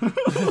story.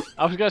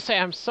 I was gonna say,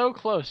 I'm so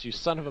close, you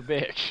son of a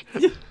bitch.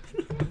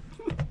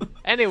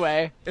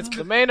 Anyway,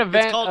 the main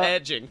event. It's called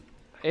edging.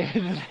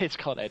 It's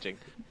called edging.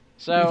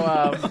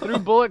 So through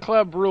Bullet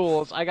Club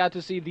rules, I got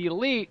to see the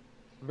Elite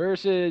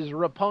versus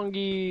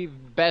Roppongi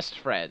Best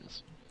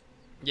Friends,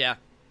 Yeah.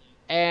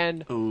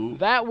 and Ooh.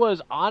 that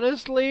was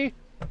honestly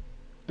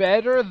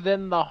better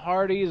than the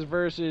Hardys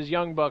versus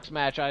Young Bucks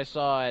match I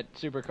saw at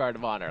Supercard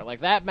of Honor.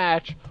 Like, that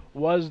match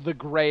was the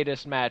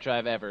greatest match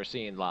I've ever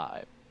seen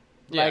live.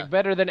 Yeah. Like,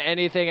 better than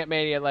anything at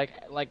Mania. Like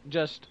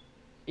just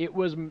it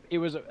was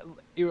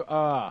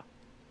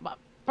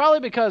probably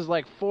because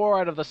like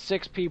 4 out of the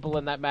 6 people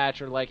in that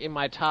match are like in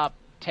my top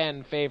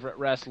 10 favorite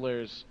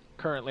wrestlers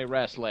currently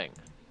wrestling.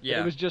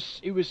 Yeah.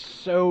 It was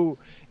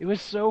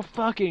so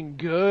fucking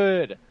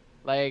good.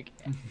 Like,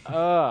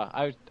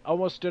 I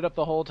almost stood up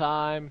the whole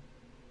time.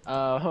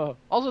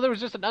 Also, there was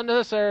just an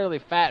unnecessarily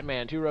fat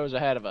man 2 rows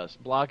ahead of us,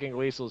 blocking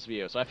Liesl's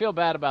view, so I feel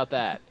bad about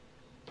that.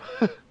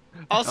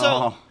 Also,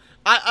 Oh.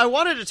 I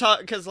wanted to talk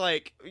because,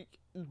 like,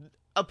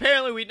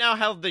 apparently we now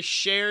have the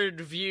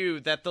shared view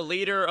that the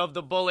leader of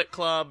the Bullet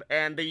Club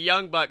and the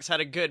Young Bucks had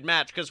a good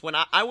match. Because when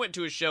I went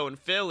to a show in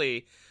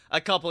Philly a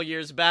couple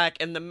years back,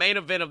 and the main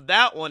event of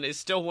that one is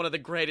still one of the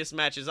greatest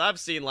matches I've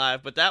seen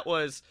live, but that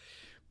was...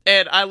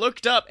 And I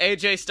looked up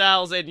AJ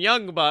Styles and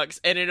Young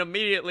Bucks, and it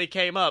immediately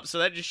came up. So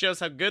that just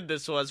shows how good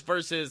this was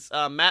versus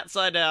Matt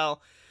Sydal,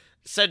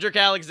 Cedric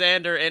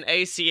Alexander, and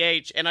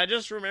ACH. And I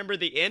just remember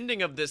the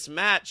ending of this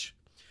match.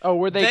 Oh,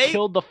 where they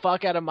killed the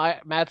fuck out of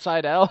Matt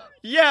Sydal?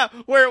 Yeah,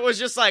 where it was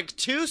just like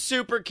 2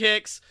 super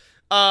kicks,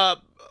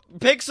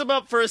 picks him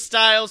up for a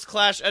Styles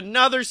clash,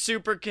 another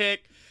super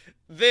kick,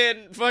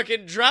 then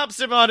fucking drops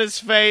him on his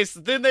face,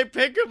 then they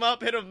pick him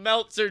up, hit a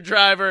Meltzer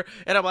driver,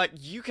 and I'm like,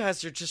 you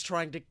guys are just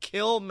trying to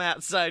kill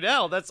Matt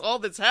Sydal. That's all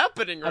that's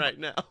happening right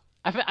now.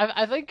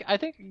 I think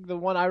the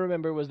one I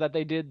remember was that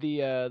they did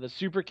the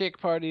super kick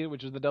party,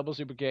 which was the double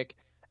super kick,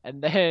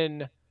 and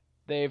then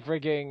they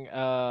freaking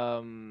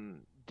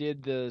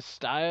did the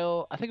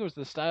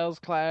Styles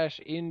clash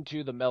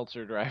into the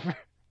Meltzer driver.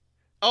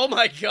 Oh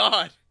my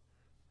god.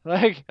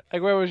 Like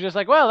where it was just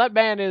like, well, that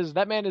man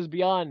is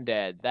beyond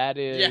dead.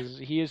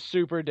 He is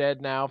super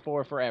dead now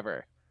for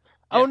forever.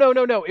 Oh,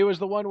 Yeah. no. It was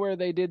the one where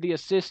they did the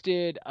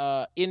assisted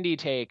Indie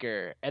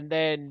Taker, and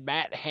then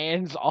Matt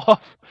hands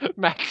off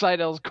Matt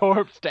Seidel's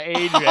corpse to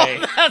AJ.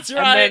 Oh, that's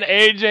right. And then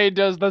AJ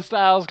does the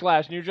Styles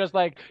Clash, and you're just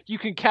like, you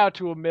can count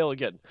to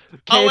 1,000,000.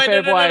 Oh, wait,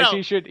 no. Kayfabe-wise,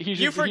 he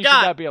should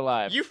not be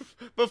alive.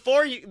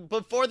 Before he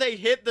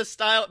hits the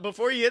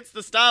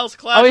Styles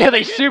Clash. Oh yeah,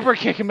 they super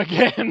kick him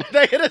again.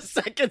 They hit a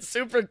second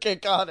super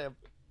kick on him.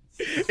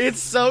 It's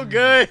so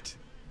good.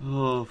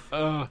 Oh,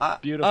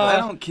 Beautiful. I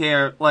don't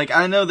care. Like,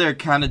 I know they're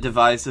kind of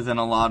divisive in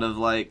a lot of,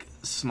 like,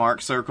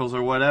 smart circles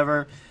or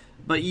whatever,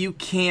 but you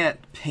can't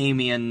pay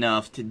me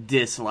enough to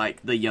dislike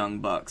the Young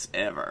Bucks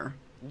ever.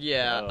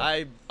 Yeah,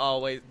 I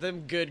always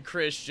them good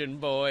Christian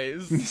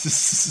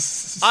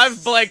boys.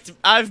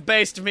 I've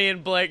based me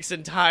and Blake's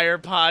entire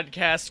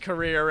podcast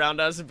career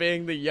around us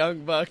being the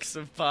Young Bucks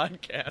of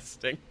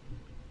podcasting.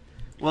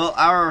 Well,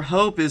 our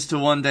hope is to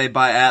one day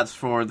buy apps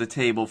for the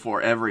table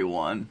for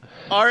everyone.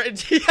 Our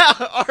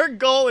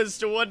goal is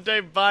to one day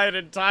buy an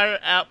entire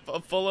app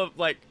full of,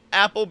 like,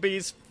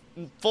 Applebee's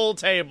full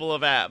table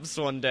of apps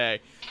one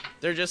day.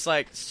 They're just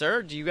like,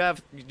 sir, do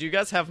you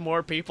guys have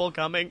more people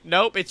coming?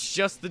 Nope, it's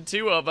just the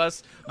two of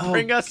us.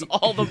 Bring us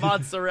all the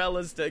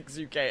mozzarella sticks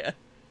you can.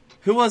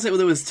 Who was it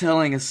that was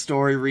telling a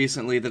story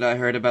recently that I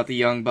heard about the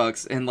Young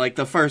Bucks, and, like,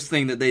 the first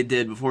thing that they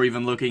did before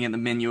even looking at the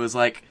menu was,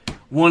 like,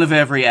 one of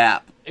every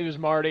app. It was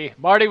Marty.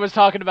 Marty was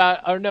talking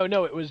about, or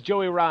no, it was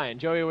Joey Ryan.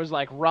 Joey was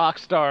like, rock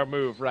star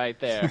move right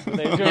there.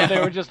 They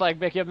were just like,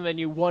 make up the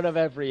menu one of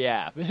every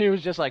app. And he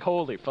was just like,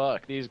 holy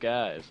fuck, these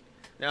guys.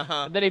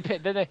 Uh-huh. And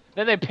then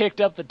they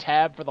picked up the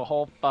tab for the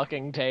whole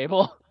fucking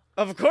table.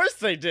 Of course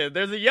they did.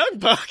 They're the Young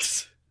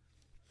Bucks.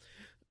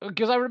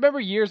 Because I remember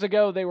years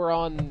ago they were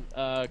on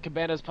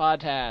Cabana's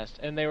podcast,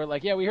 and they were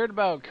like, yeah, we heard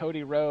about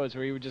Cody Rhodes,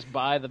 where he would just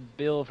buy the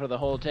bill for the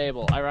whole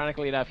table.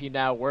 Ironically enough, he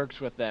now works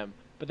with them.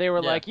 But they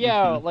were like,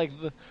 yeah,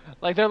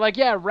 they're like,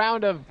 yeah,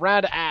 round of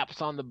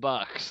apps on the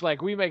Bucks.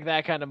 Like, we make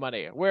that kind of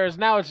money. Whereas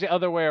now it's the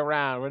other way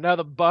around, where now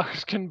the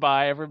Bucks can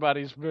buy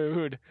everybody's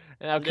food.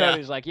 And now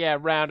Cody's like, yeah,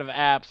 round of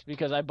apps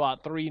because I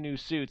bought 3 new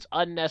suits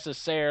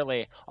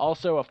unnecessarily.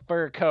 Also a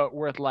fur coat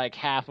worth like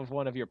half of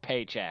one of your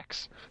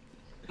paychecks.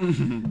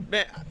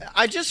 Man,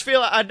 I just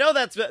feel I know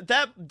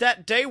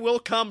that day will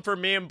come for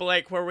me and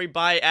Blake where we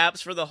buy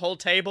apps for the whole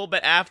table,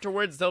 but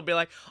afterwards they'll be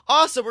like,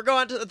 "Awesome, we're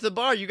going to the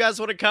bar. You guys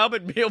want to come?"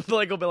 And me and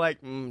Blake will be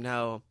like,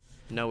 "No,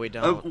 we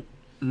don't."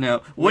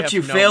 No, what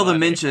you fail to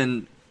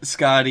mention,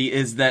 Scotty,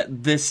 is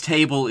that this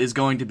table is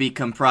going to be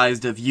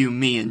comprised of you,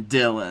 me, and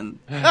Dylan.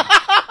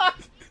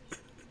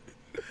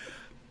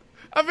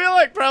 I feel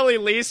like probably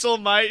Liesel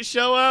might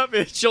show up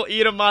and she'll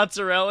eat a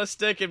mozzarella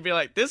stick and be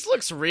like, "This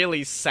looks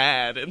really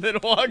sad," and then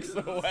walks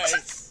away.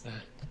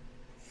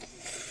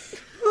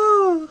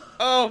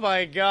 Oh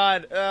my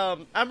god.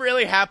 I'm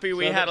really happy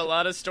we had a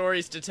lot of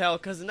stories to tell,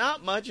 because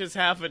not much has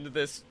happened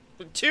this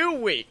 2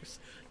 weeks.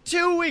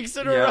 2 weeks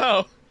in a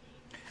row.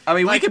 I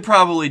mean, we could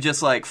probably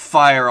just, like,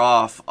 fire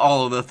off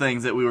all of the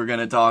things that we were going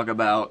to talk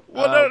about.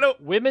 Well, no.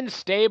 Women's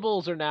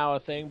stables are now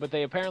a thing, but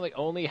they apparently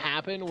only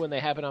happen when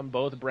they happen on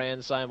both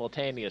brands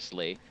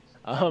simultaneously.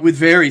 With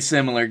very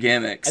similar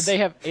gimmicks. And they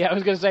have, I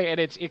was going to say, and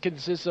it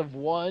consists of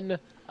one,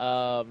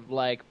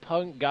 like,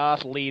 punk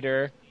goth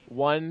leader,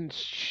 one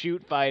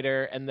shoot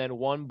fighter, and then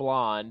one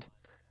blonde.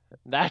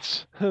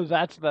 That's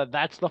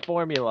the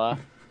formula.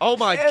 Oh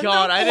my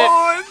god, I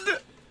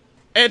didn't...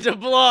 And a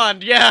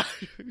blonde, yeah.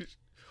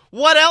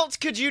 What else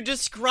could you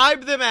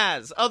describe them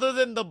as, other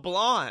than the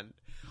blonde?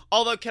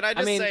 Although, can I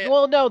just say...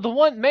 well, no, the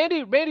one...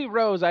 Mandy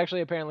Rose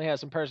actually apparently has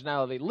some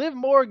personality. Liv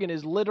Morgan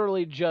is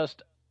literally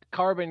just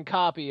carbon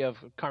copy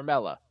of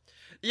Carmella.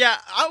 Yeah,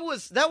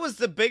 that was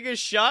the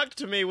biggest shock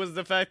to me, was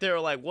the fact they were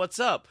like, "What's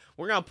up?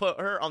 We're gonna put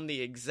her on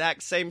the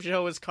exact same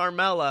show as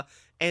Carmella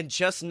and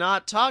just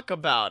not talk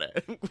about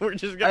it." We're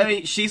just gonna... I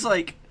mean, she's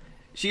like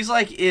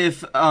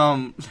if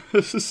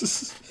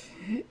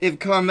if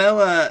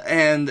Carmella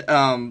and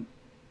I'm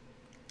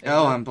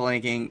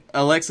blanking.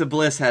 Alexa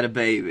Bliss had a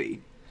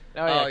baby.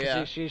 Oh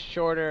yeah. She's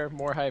shorter,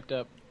 more hyped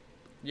up.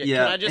 Yeah,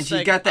 can I just and say,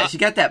 she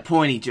got that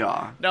pointy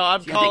jaw. No,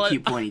 I'm calling that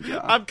cute pointy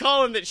jaw. I'm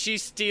calling that she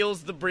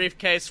steals the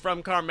briefcase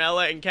from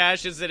Carmella and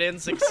cashes it in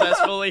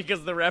successfully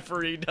because the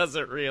referee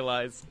doesn't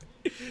realize.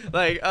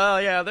 Like, oh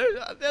yeah,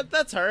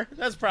 that's her.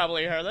 That's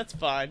probably her. That's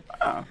fine.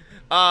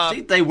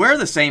 See, they wear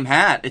the same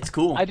hat. It's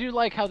cool. I do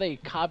like how they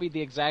copied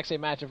the exact same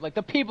match of, like,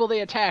 the people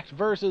they attacked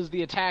versus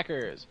the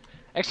attackers.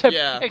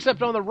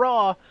 Except on the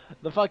Raw,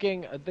 the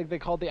fucking, I think they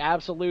called the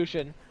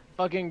Absolution,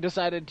 fucking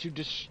decided to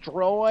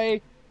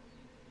destroy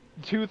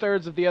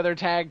 2/3 of the other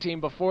tag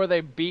team before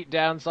they beat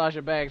down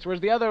Sasha Banks.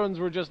 Whereas the other ones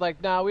were just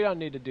like, nah, we don't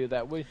need to do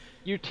that.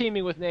 You're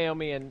teaming with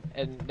Naomi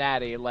and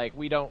Natty. Like,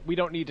 we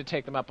don't need to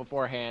take them out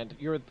beforehand.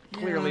 You're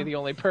clearly the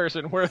only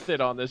person worth it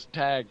on this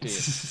tag team.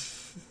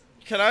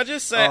 Can I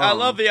just say, I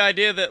love the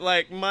idea that,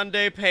 like,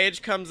 Monday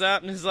Paige comes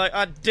out and is like,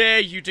 I dare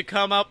you to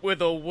come up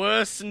with a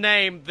worse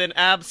name than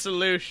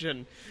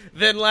Absolution.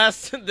 Then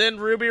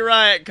Ruby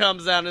Riott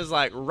comes out and is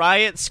like,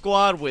 Riot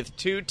Squad with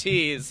 2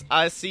 T's.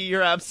 I see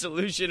your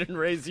Absolution and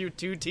raise you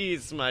 2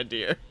 T's, my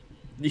dear.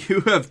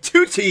 You have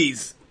 2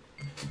 T's.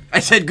 I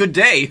said good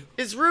day.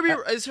 Is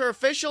her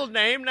official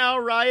name now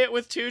Riot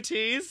with 2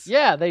 T's?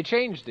 Yeah, they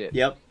changed it.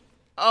 Yep.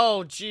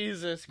 Oh,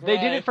 Jesus Christ. They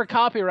did it for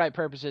copyright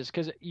purposes,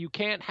 because you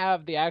can't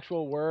have the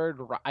actual word...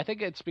 I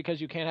think it's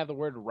because you can't have the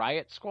word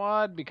Riot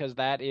Squad, because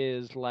that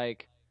is,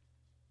 like...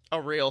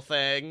 a real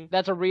thing.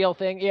 That's a real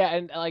thing, yeah,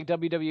 and, like,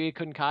 WWE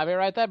couldn't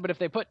copyright that, but if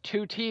they put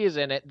 2 T's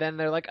in it, then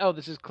they're like, oh,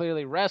 this is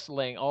clearly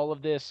wrestling. All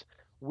of this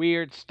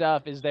weird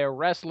stuff is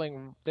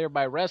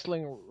thereby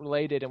wrestling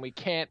related, and we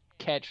can't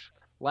catch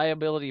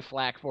liability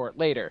flack for it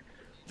later.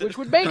 Which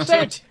would make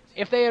sense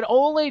if they had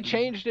only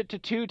changed it to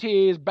 2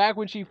 T's back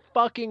when she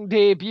fucking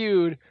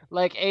debuted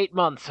like 8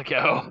 months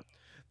ago.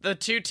 The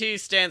 2 T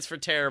stands for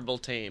terrible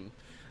team.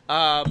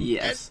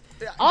 Yes.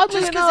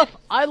 Oddly enough,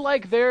 I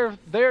like their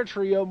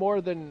trio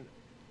more than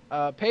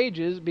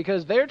Paige's,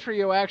 because their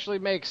trio actually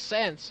makes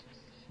sense.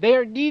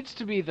 There needs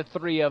to be the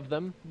 3 of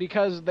them,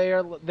 because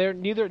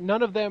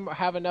none of them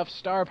have enough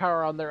star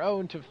power on their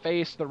own to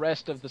face the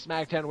rest of the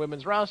SmackDown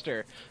women's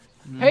roster.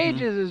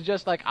 Paige's is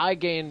just like I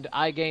gained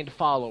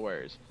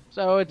followers.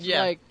 So it's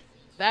like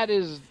that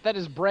is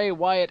Bray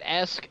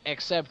Wyatt-esque,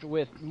 except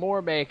with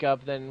more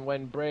makeup than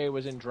when Bray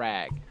was in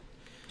drag.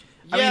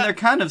 I mean, they're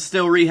kind of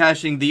still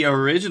rehashing the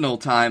original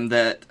time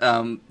that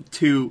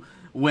 2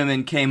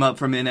 women came up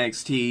from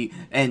NXT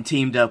and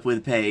teamed up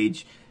with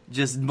Paige.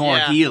 Just more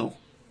heel.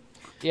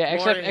 Yeah,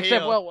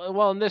 except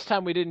well, and this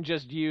time we didn't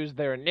just use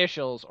their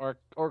initials or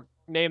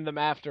name them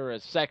after a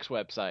sex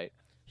website.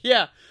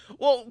 Yeah.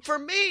 Well, for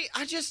me,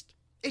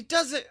 it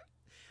doesn't,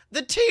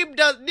 the team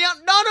does,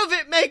 none of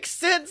it makes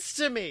sense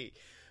to me.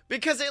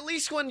 Because at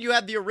least when you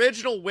had the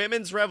original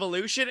Women's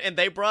Revolution and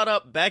they brought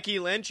up Becky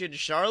Lynch and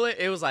Charlotte,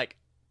 it was like,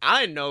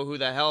 I know who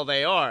the hell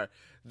they are.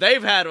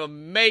 They've had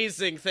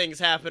amazing things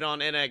happen on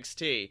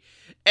NXT.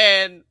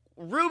 And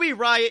Ruby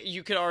Riott,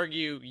 you could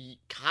argue,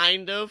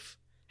 kind of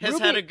has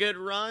had a good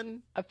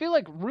run. I feel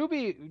like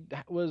Ruby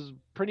was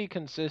pretty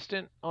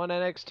consistent on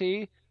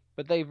NXT,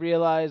 but they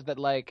realized that,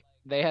 like,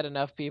 they had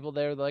enough people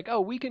there, like,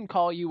 oh, we can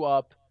call you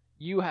up.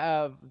 You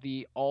have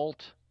the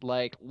alt,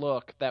 like,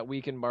 look that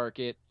we can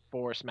market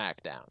for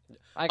SmackDown.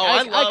 Like,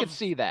 I could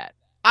see that.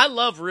 I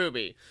love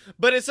Ruby,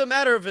 but it's a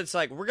matter of, it's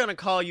like, we're going to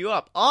call you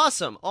up.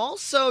 Awesome.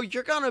 Also,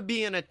 you're going to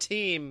be in a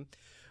team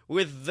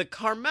with the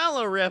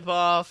Carmella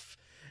ripoff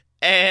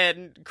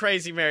and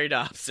Crazy Mary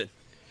Dobson.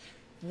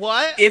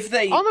 What?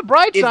 On the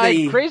bright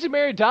side, Crazy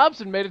Mary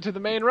Dobson made it to the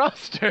main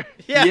roster.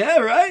 Yeah,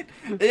 right?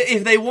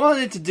 If they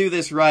wanted to do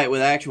this right with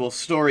actual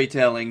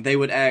storytelling, they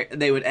would add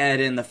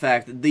in the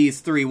fact that these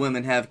 3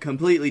 women have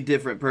completely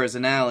different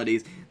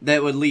personalities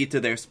that would lead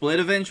to their split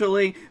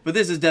eventually, but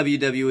this is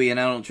WWE and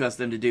I don't trust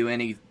them to do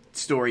any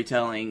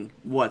storytelling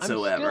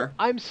whatsoever.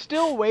 I'm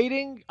still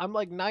waiting. I'm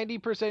like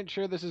 90%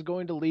 sure this is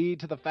going to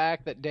lead to the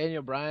fact that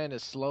Daniel Bryan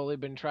has slowly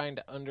been trying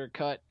to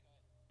undercut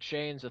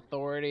Shane's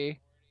authority.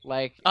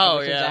 Like,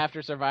 ever since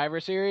after Survivor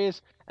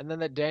Series, and then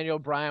that Daniel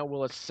Bryan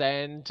will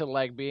ascend to,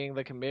 like, being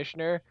the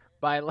commissioner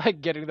by,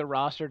 like, getting the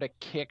roster to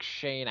kick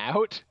Shane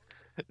out.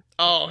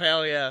 Oh,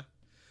 hell yeah.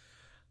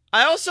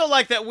 I also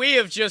like that we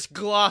have just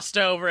glossed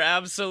over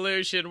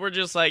Absolution. We're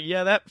just like,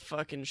 yeah, that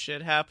fucking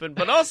shit happened,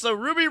 but also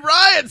Ruby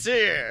Riott's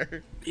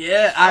here!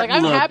 Yeah,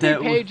 I'm happy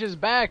Paige is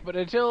back, but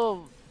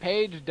until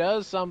Paige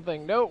does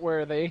something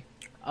noteworthy,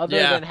 other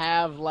than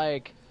have,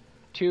 like,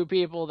 2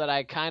 people that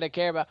I kind of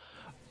care about...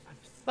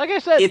 Like I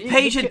said, if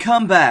Paige had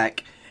come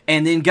back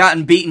and then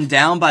gotten beaten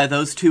down by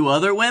those 2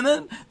 other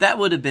women, that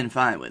would have been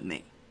fine with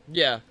me.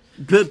 Yeah.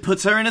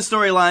 Puts her in a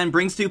storyline,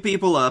 brings 2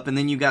 people up, and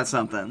then you got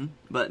something.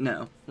 But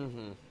no.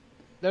 Mm-hmm.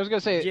 I was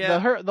gonna say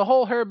the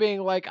whole her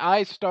being like,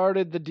 I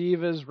started the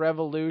Divas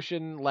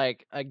Revolution,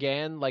 like,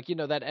 again, like, you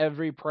know, that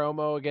every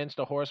promo against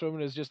a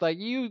horsewoman is just like,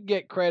 you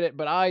get credit,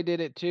 but I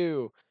did it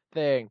too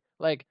thing.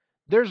 Like,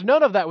 there's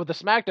none of that with the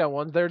SmackDown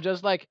ones. They're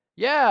just like,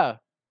 yeah,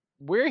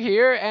 we're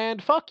here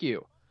and fuck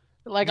you.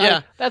 Like,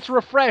 that's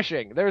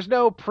refreshing. There's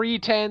no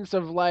pretense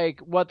of,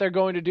 like, what they're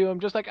going to do. I'm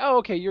just like, oh,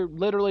 okay, you're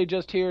literally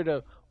just here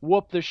to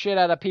whoop the shit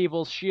out of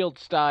people's Shield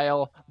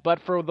style,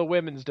 but for the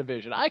women's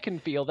division. I can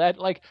feel that.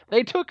 Like,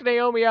 they took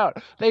Naomi out.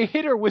 They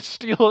hit her with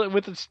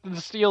the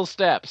steel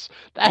steps.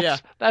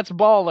 That's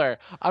baller.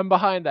 I'm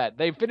behind that.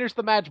 They finished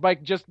the match by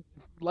just,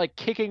 like,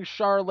 kicking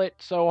Charlotte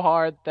so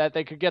hard that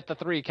they could get the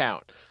 3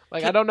 count.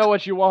 Like, I don't know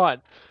what you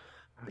want.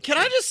 Can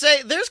I just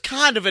say, there's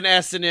kind of an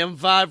S&M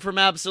vibe from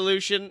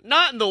Absolution.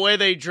 Not in the way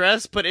they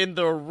dress, but in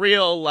the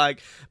real,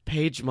 like,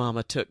 Paige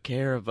Mama took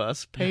care of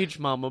us. Paige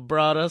Mama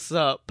brought us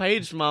up.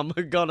 Paige Mama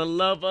gonna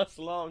love us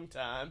long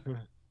time.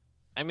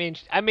 I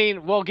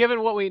mean, well,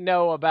 given what we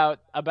know about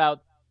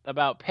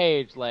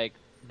Paige, like,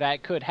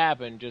 that could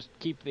happen. Just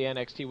keep the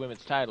NXT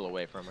Women's title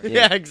away from her.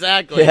 Yeah,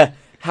 exactly. Yeah.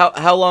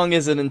 How long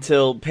is it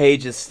until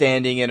Paige is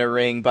standing in a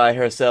ring by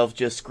herself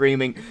just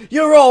screaming,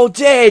 "You're all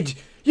dead!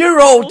 You're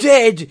all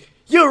dead!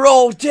 You're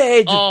all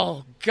dead!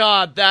 Oh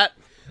God, that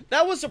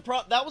was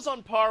that was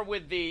on par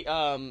with the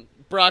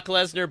Brock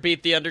Lesnar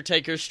beat the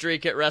Undertaker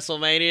streak at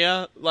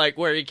WrestleMania, like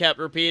where he kept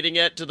repeating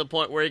it to the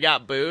point where he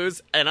got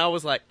boos, and I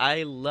was like,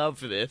 I love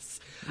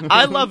this.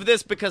 I love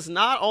this because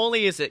not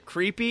only is it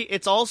creepy,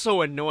 it's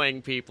also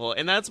annoying people,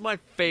 and that's my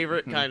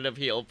favorite kind of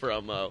heel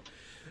promo.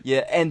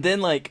 Yeah, and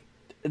then like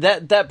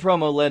that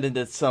promo led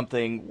into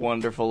something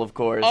wonderful, of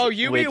course. Oh,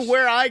 you mean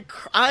where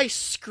I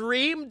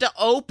screamed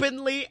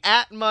openly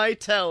at my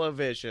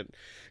television?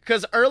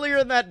 Because earlier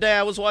in that day,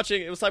 I was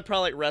watching, it was like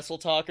probably like Wrestle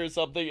Talk or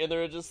something, and they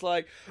were just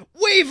like,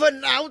 we've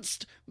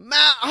announced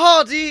Matt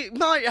Hardy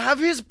might have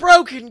his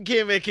broken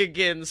gimmick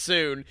again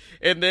soon.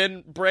 And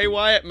then Bray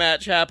Wyatt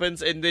match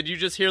happens, and then you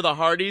just hear the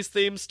Hardys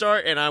theme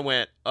start, and I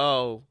went,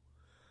 oh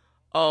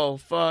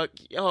fuck,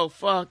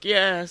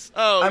 yes,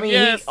 I mean,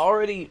 yes.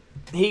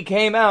 he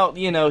came out,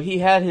 you know, he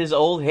had his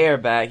old hair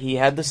back, he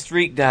had the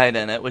streak dyed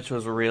in it, which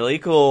was really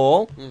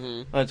cool.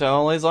 Mm-hmm. Which I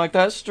always like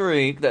that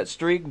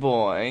streak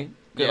boy.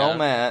 Good old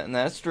Matt and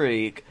that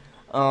streak.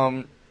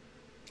 And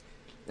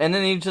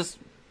then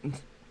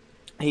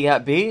he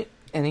got beat,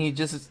 and he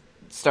just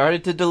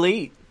started to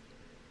delete.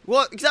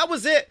 Well, that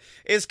was it.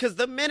 Is because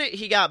the minute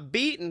he got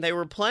beaten, they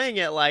were playing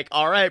it like,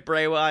 all right,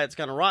 Bray Wyatt's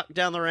going to rock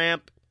down the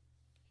ramp.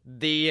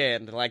 The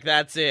end. Like,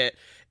 that's it.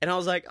 And I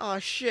was like, oh,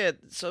 shit.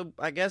 So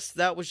I guess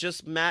that was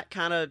just Matt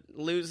kind of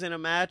losing a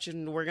match,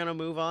 and we're going to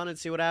move on and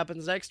see what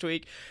happens next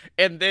week.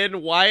 And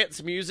then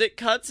Wyatt's music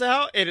cuts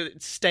out, and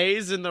it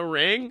stays in the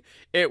ring,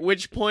 at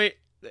which point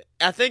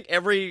I think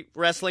every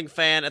wrestling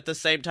fan at the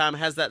same time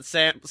has that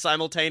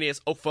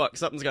simultaneous, oh, fuck,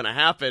 something's going to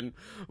happen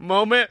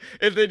moment.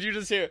 And then you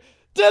just hear,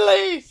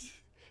 delete!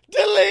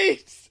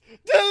 Delete!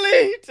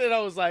 Delete! And I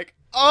was like,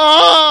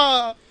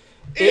 oh!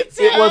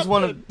 It was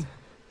one of...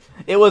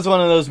 It was one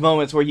of those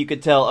moments where you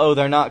could tell, oh,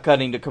 they're not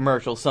cutting to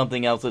commercial,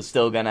 something else is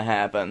still going to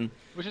happen.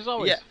 Which is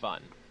always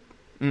fun.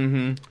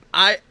 Mm-hmm.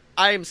 I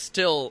am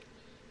still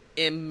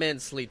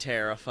immensely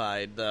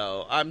terrified,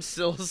 though. I'm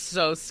still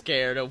so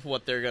scared of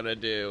what they're going to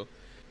do.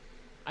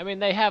 I mean,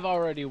 they have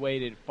already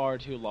waited far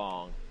too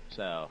long,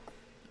 so...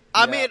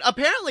 I mean,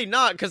 apparently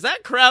not, because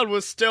that crowd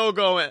was still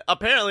going...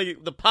 Apparently,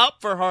 the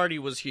pop for Hardy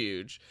was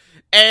huge,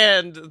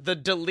 and the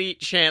delete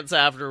chants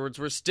afterwards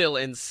were still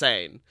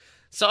insane.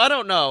 So I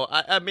don't know.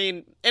 I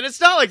mean, and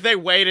it's not like they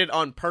waited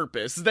on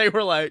purpose. They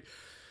were like,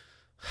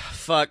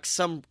 fuck,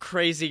 some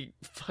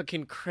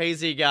fucking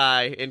crazy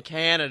guy in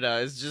Canada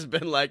has just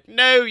been like,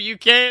 no, you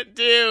can't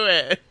do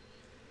it.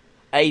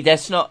 Hey,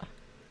 that's not...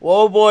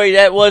 Whoa, boy,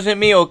 that wasn't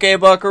me, okay,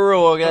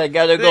 buckaroo? I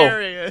gotta go.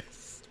 There he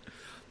is.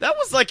 That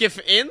was like if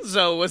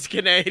Enzo was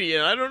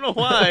Canadian. I don't know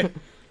why.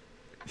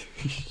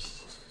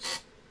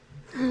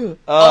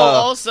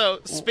 Also,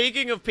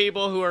 speaking of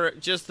people who are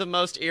just the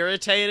most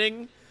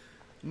irritating...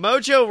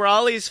 Mojo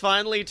Rawley's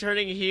finally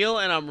turning heel,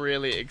 and I'm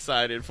really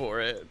excited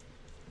for it.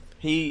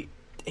 He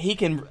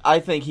can...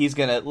 I think he's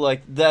gonna...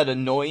 Like, that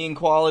annoying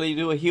quality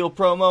to a heel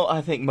promo,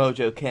 I think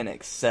Mojo can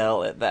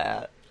excel at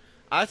that.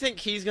 I think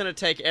he's gonna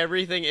take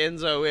everything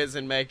Enzo is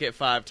and make it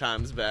 5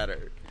 times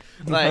better.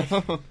 Like...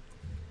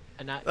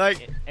 and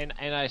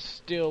I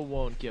still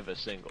won't give a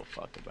single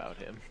fuck about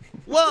him.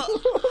 Well,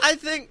 I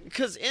think...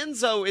 Because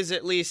Enzo is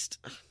at least...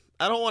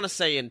 I don't want to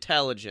say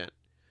intelligent.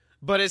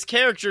 But his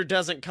character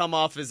doesn't come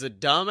off as a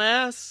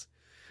dumbass.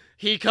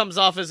 He comes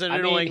off as an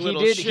annoying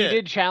little shit. He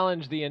did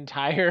challenge the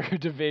entire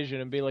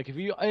division and be like, if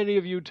any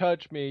of you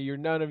touch me,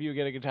 none of you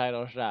getting a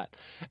title shot.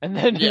 And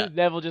then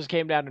Neville just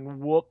came down and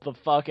whooped the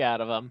fuck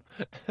out of him.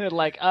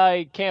 Like,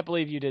 I can't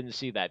believe you didn't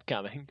see that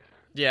coming.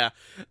 Yeah,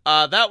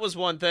 that was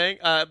one thing.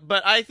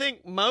 But I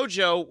think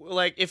Mojo,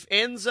 like, if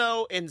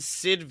Enzo and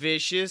Sid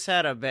Vicious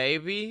had a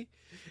baby...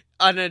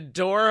 An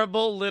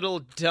adorable little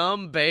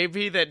dumb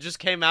baby that just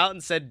came out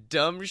and said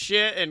dumb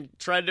shit and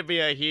tried to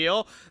be a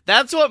heel.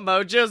 That's what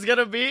Mojo's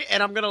gonna be,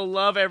 and I'm gonna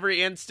love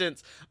every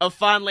instance of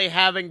finally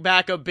having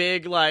back a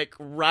big, like,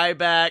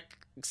 Ryback,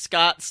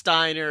 Scott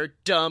Steiner,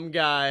 dumb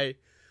guy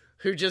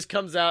who just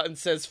comes out and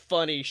says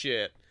funny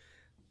shit.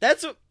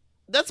 That's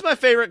my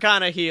favorite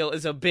kind of heel,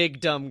 is a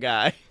big dumb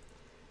guy.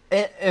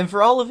 And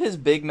for all of his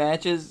big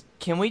matches,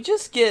 can we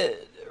just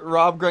get...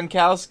 Rob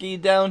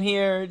Gronkowski down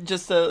here,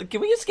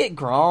 can we just get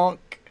Gronk?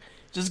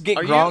 Just get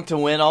Gronk to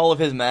win all of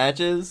his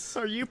matches?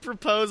 Are you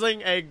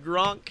proposing a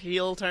Gronk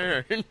heel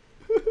turn?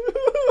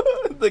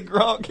 The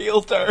Gronk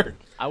heel turn.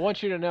 I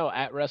want you to know,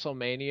 at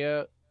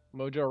WrestleMania,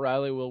 Mojo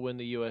Rawley will win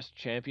the U.S.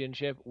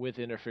 Championship with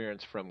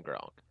interference from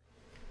Gronk.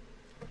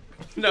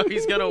 No,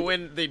 he's gonna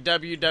win the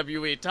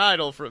WWE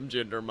title from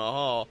Jinder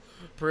Mahal,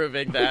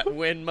 proving that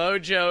when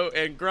Mojo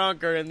and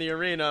Gronk are in the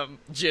arena,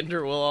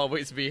 Jinder will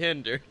always be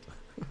hindered.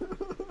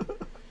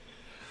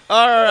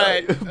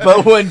 Alright.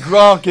 But when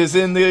Gronk is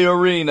in the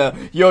arena,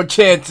 your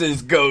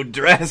chances go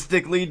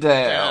drastically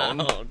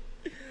down.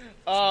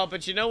 Oh,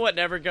 but you know what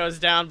never goes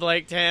down,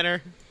 Blake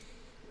Tanner?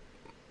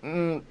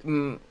 Hold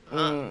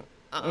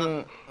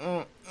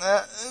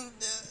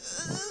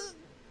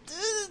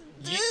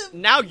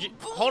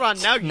on,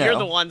 now you're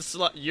the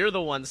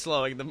one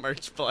slowing the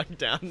merch plug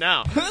down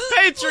now.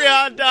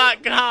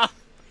 Patreon.com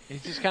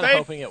He's just kind of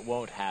hoping it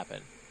won't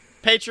happen.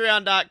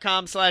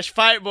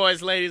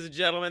 Patreon.com/fightboys, ladies and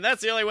gentlemen.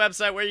 That's the only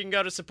website where you can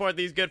go to support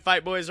these good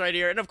fight boys right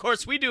here. And of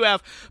course, we do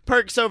have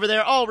perks over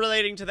there, all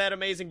relating to that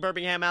amazing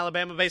Birmingham,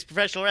 Alabama-based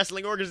professional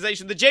wrestling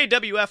organization, the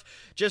JWF.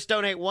 Just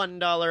donate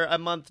 $1 a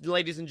month,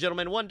 ladies and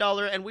gentlemen,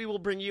 $1, and we will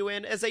bring you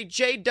in as a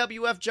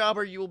JWF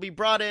jobber. You will be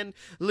brought in,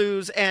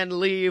 lose, and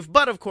leave.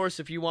 But of course,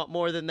 if you want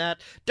more than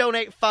that,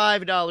 donate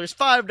 $5.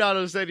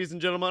 $5, ladies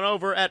and gentlemen,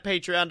 over at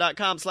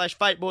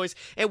patreon.com/fightboys,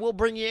 and we'll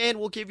bring you in.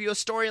 We'll give you a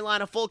storyline,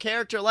 a full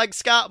character like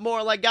Scott Moore,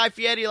 like Guy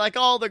Fieri, like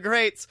all the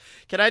greats.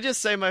 Can I just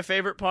say my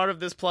favorite part of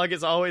this plug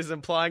is always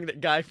implying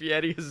that Guy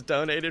Fieri has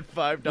donated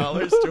 $5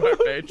 to our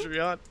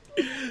Patreon.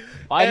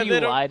 Why do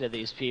you lie to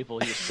these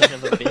people, you son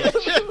of a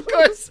bitch? Of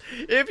course,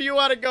 if you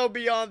want to go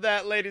beyond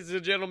that, ladies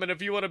and gentlemen, if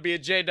you want to be a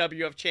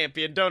JWF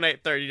champion,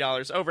 donate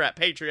 $30 over at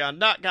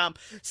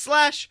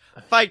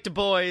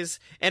patreon.com/fightboys.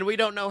 And we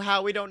don't know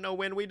how, we don't know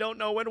when, we don't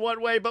know in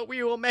what way, but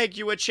we will make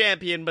you a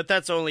champion. But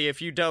that's only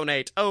if you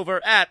donate over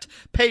at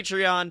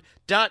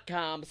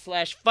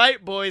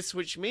patreon.com/fightboys,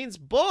 which means,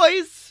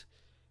 boys,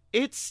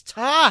 it's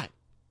time.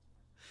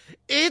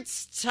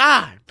 It's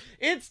time.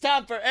 It's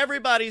time for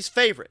everybody's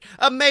favorite,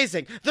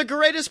 amazing, the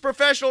greatest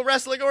professional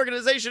wrestling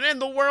organization in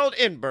the world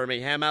in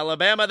Birmingham,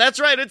 Alabama. That's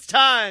right, it's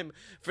time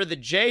for the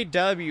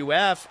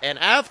JWF. And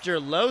after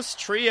Los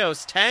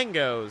Trios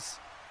Tangos,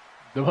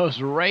 the most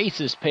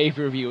racist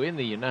pay-per-view in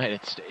the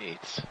United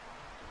States.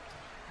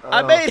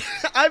 I made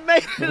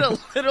it a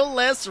little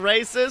less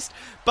racist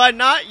by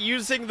not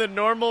using the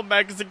normal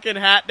Mexican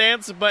hat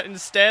dance, but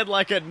instead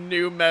like a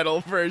new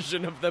metal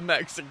version of the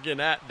Mexican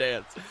hat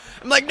dance.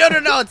 I'm like, no,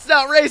 it's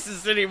not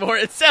racist anymore.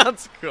 It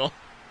sounds cool.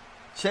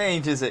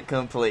 Changes it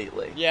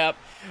completely. Yep.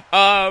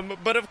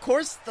 But of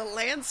course, the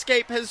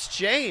landscape has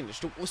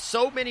changed.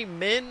 So many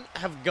men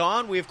have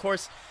gone. We, of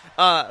course,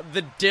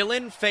 the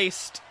Dylan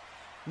faced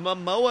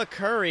Momoa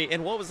Curry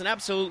in what was an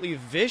absolutely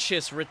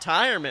vicious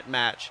retirement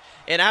match.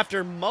 And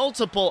after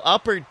multiple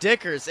upper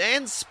dickers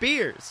and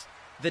spears,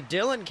 the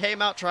Dylan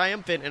came out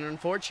triumphant. And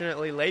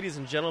unfortunately, ladies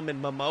and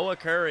gentlemen, Momoa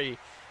Curry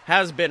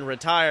has been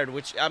retired.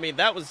 Which, I mean,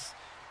 that was,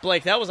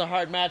 Blake, that was a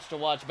hard match to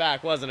watch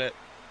back, wasn't it?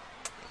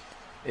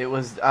 It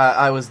was.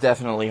 I was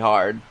definitely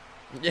hard.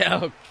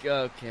 Yeah,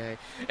 okay.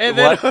 And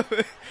then,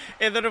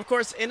 and then, of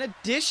course, in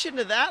addition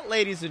to that,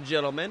 ladies and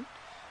gentlemen,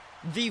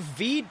 the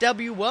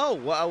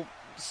VWO, well,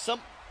 some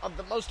of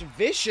the most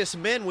vicious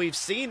men we've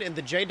seen in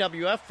the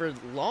JWF for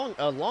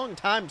a long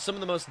time, some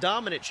of the most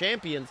dominant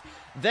champions,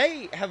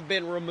 they have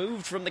been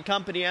removed from the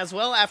company as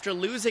well after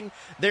losing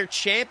their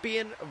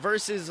champion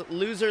versus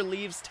loser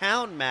leaves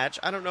town match.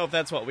 I don't know if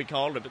that's what we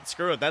called it, but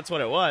screw it, that's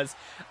what it was,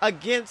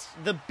 against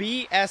the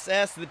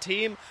BSS, the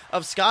team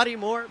of Scotty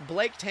Moore,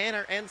 Blake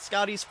Tanner, and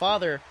Scotty's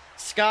father,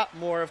 Scott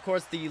Moore. Of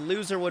course, the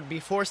loser would be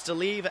forced to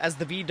leave as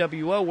the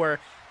VWO were,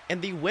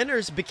 and the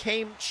winners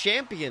became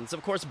champions.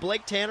 Of course,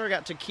 Blake Tanner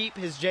got to keep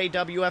his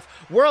JWF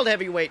World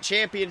Heavyweight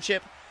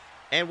Championship,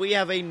 and we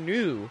have a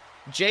new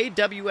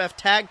JWF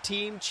Tag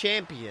Team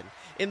Champion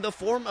in the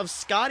form of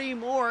Scotty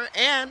Moore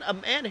and a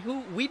man who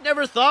we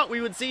never thought we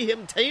would see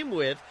him team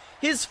with,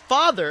 his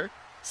father,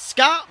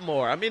 Scott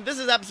Moore. I mean, this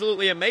is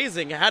absolutely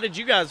amazing. How did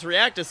you guys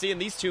react to seeing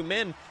these two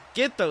men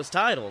get those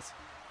titles?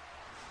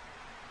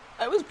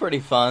 It was pretty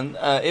fun.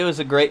 It was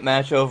a great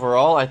match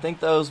overall. I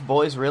think those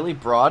boys really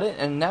brought it,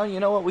 and now you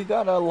know what? We've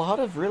got a lot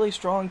of really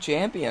strong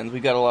champions.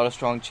 We've got a lot of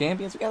strong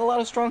champions. We've got a lot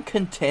of strong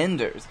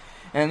contenders,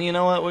 and you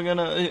know what? We're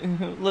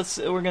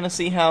gonna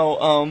see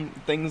how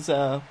things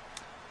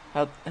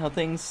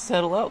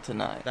settle out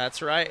tonight.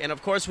 That's right, and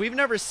of course, we've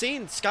never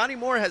seen Scotty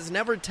Moore has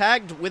never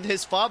tagged with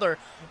his father,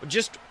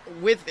 just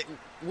with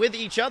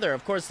each other.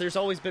 Of course, there's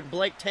always been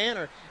Blake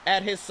Tanner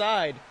at his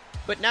side.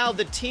 But now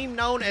the team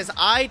known as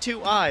Eye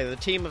to Eye, the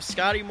team of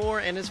Scotty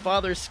Moore and his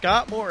father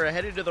Scott Moore, are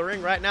headed to the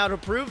ring right now to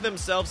prove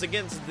themselves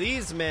against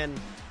these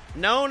men,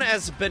 known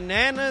as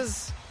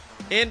Bananas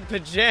in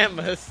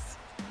Pajamas.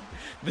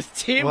 The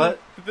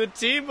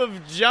team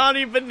of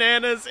Johnny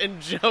Bananas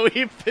and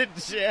Joey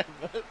Pajamas.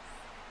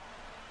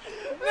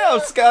 Now,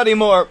 Scotty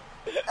Moore,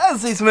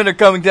 as these men are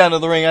coming down to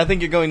the ring, I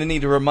think you're going to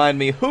need to remind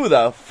me who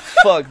the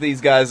fuck these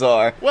guys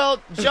are.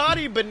 Well,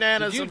 Johnny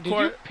Bananas, did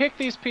you pick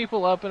these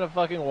people up in a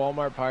fucking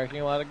Walmart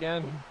parking lot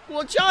again?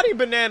 Well, Johnny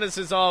Bananas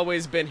has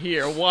always been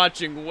here,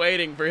 watching,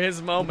 waiting for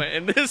his moment,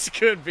 and this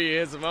could be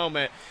his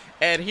moment.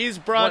 And he's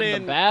brought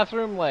in the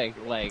bathroom,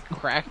 like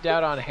cracked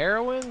out on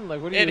heroin.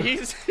 Like, what? And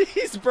he's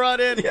brought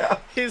in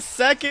his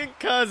second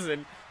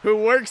cousin, who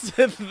works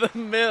at the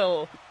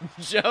mill,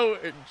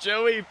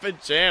 Joey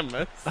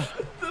Pajamas.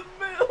 The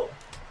mill.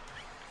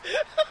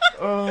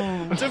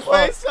 To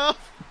face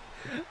off.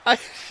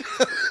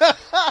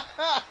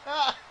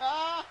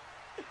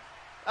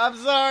 I'm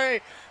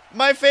sorry.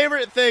 My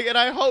favorite thing, and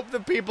I hope the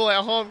people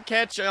at home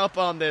catch up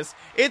on this,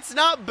 it's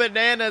not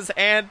Bananas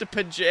and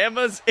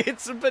Pajamas,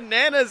 it's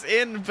Bananas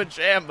in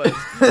Pajamas,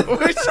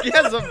 which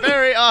has a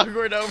very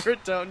awkward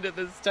overtone to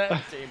this tag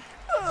team.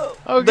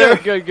 Oh,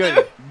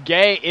 good.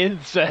 Gay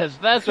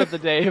incest. That's what the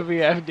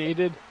WWF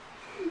needed.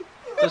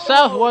 The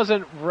South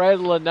wasn't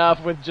real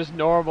enough with just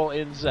normal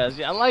incest.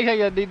 I like how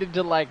you needed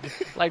to like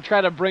try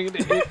to bring it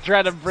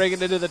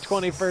into the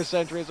 21st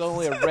century. It's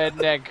only a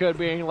redneck could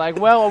being like,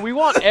 well, we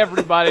want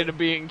everybody to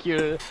be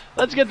included.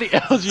 Let's get the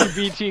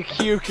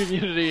LGBTQ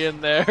community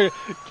in there.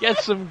 Get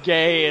some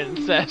gay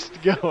incest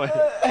going.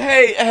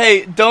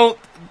 Hey, don't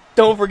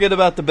forget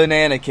about the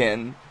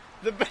Bananakin.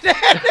 The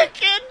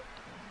Bananakin?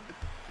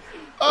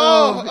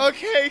 Oh,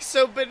 okay,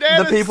 so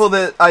bananas... The people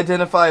that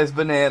identify as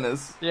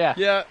bananas. Yeah.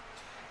 Yeah.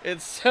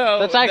 It's so...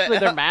 That's actually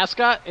their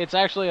mascot. It's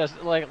actually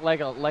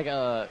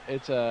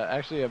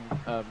actually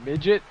a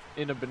midget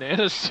in a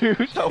banana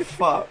suit. Oh,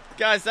 fuck.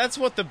 Guys, that's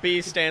what the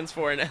B stands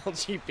for in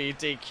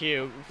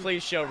LGBTQ.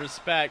 Please show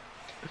respect.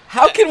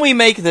 How can we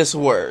make this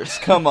worse?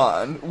 Come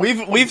on.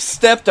 We've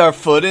stepped our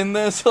foot in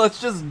this, so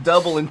let's just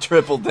double and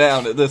triple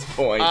down at this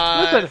point.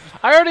 Listen,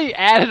 I already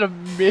added a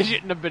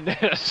midget in a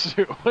banana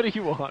suit. What do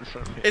you want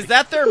from me? Is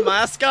that their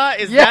mascot?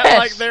 Is Yes! that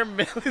like their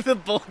Millie the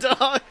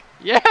Bulldog?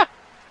 Yeah.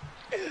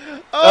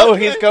 Oh,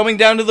 Okay. he's coming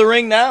down to the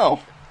ring now.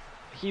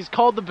 He's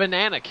called the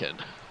Bananakin.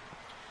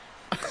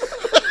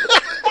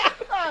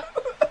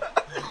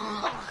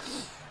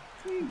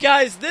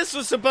 Guys, this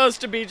was supposed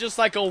to be just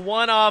like a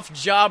one-off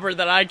jobber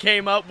that I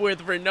came up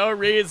with for no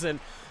reason.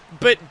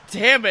 But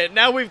damn it,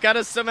 now we've got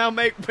to somehow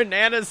make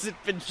bananas in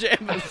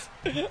pajamas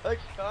a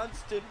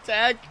constant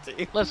tag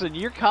team. Listen,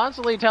 you're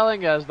constantly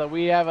telling us that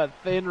we have a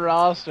thin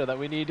roster that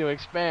we need to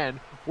expand.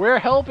 We're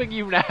helping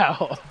you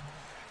now.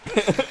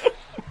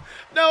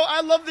 No,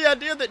 I love the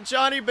idea that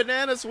Johnny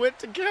Bananas went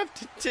to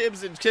Captain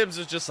Tibbs, and Tibbs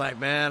was just like,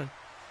 man,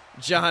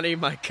 Johnny,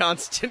 my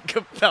constant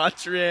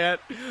compatriot,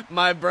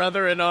 my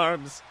brother in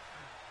arms.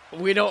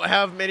 We don't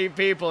have many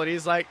people. And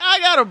he's like, I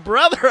got a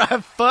brother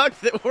I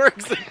fucked that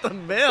works at the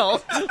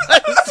mill.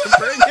 Let's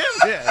bring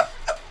him in.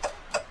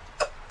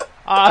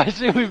 I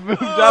see we've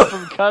moved up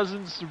from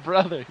cousins to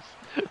brothers.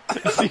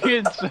 The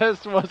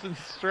incest wasn't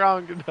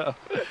strong enough.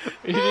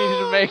 We needed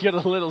to make it a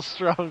little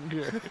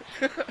stronger.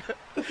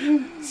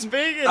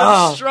 Speaking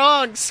of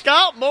strong,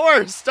 Scott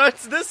Moore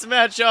starts this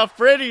match off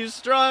pretty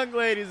strong,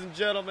 ladies and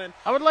gentlemen.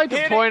 I would like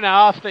to point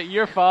out that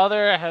your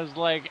father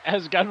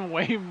has gotten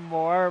way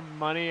more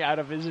money out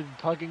of his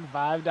fucking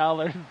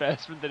 $5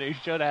 investment than he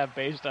should have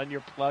based on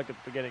your plug at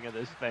the beginning of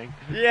this thing.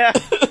 Yeah.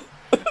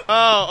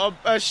 Oh,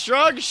 a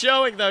strong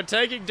showing, though,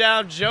 taking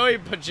down Joey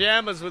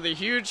Pajamas with a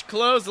huge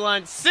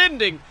clothesline,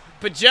 sending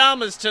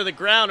Pajamas to the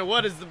ground, and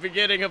what is the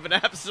beginning of an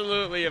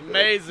absolutely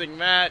amazing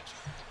match.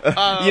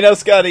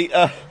 Scotty,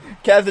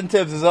 Captain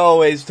Tibbs has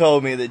always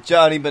told me that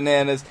Johnny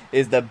Bananas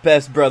is the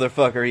best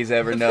brotherfucker he's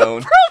ever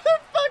known.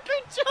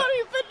 Brotherfucker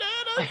Johnny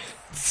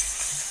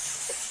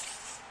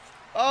Bananas!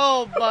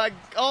 Oh my,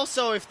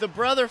 also, if the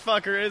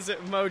brotherfucker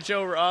isn't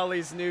Mojo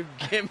Rawley's new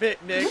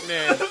gimmick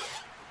nickname.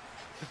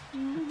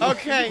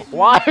 Okay.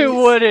 Why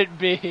would it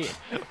be?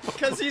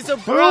 Because he's a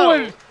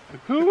bro.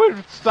 Who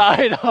would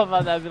sign off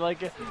on that and be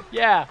like,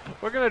 yeah,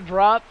 we're going to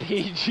drop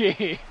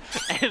PG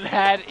and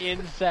add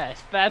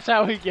incest. That's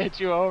how we get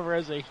you over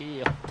as a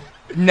heel.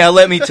 Now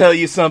let me tell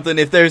you something.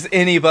 If there's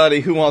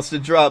anybody who wants to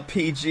drop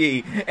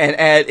PG and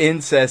add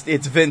incest,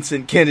 it's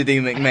Vincent Kennedy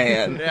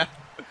McMahon. Yeah.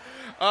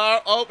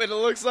 And it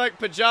looks like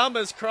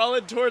Pajamas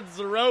crawling towards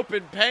the rope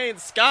in pain.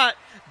 Scott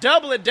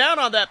doubling down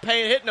on that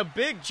pain, hitting a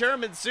big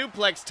German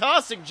suplex,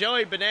 tossing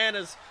Joey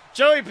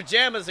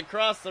Pajamas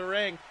across the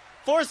ring,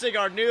 forcing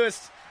our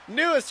newest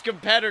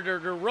competitor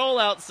to roll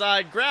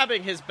outside,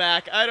 grabbing his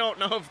back. I don't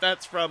know if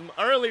that's from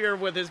earlier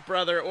with his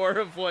brother or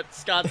of what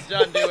Scott's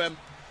done to him.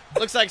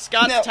 Looks like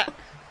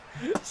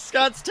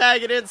Scott's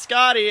tagging in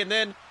Scotty, and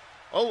then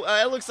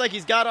it looks like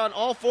he's got on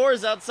all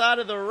fours outside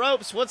of the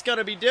ropes. What's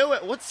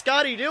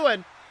Scotty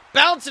doing?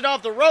 Bouncing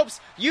off the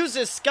ropes,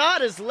 uses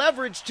Scott as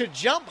leverage to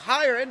jump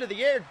higher into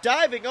the air,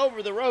 diving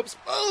over the ropes.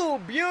 Oh,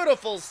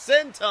 beautiful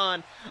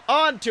senton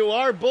onto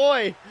our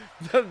boy,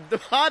 the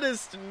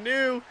hottest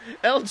new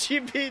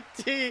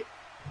LGBT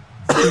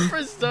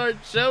superstar,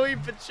 Joey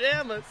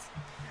Pajamas.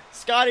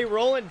 Scotty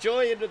rolling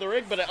Joey into the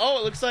ring, but it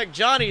looks like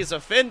Johnny is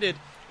offended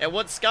at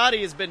what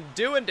Scotty has been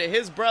doing to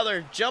his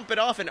brother, jumping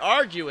off and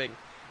arguing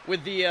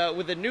with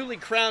the newly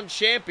crowned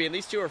champion.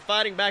 These two are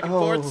fighting back and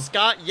forth.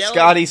 Scott yelling.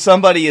 Scotty,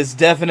 somebody is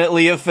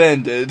definitely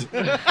offended.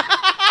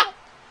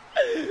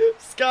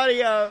 Scott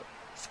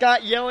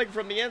yelling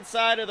from the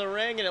inside of the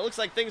ring, and it looks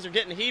like things are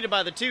getting heated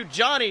by the two.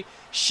 Johnny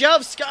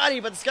shoves Scotty,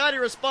 but Scotty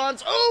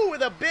responds,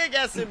 with a big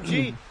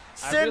SMG,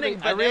 sending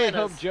bananas. I really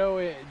hope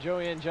Joey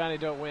and Johnny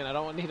don't win. I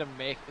don't need a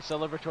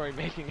celebratory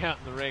making out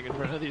in the ring in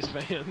front of these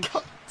fans.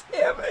 God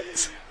damn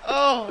it.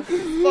 Oh,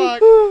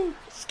 fuck.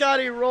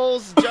 Scotty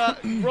rolls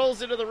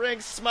into the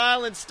ring,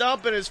 smiling,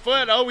 stomping his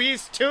foot. Oh,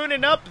 he's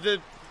tuning up the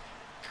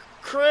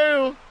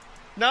crew,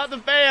 not the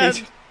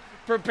band,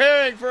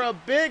 preparing for a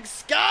big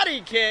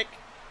Scotty kick.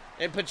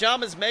 And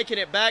Pajamas making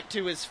it back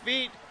to his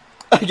feet.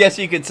 I guess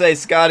you could say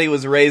Scotty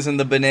was raising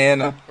the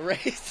banana.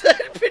 Raise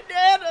that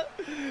banana!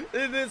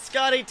 And then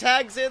Scotty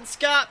tags in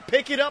Scott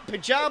picking up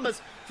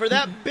pajamas for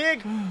that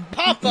big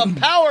pop-up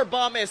power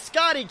bomb as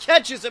Scotty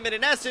catches him in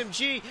an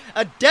SMG,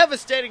 a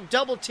devastating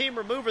double-team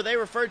remover they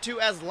refer to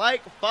as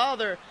like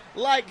father,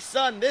 like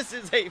son. This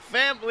is a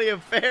family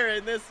affair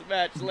in this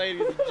match,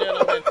 ladies and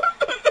gentlemen.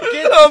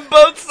 On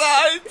both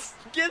sides!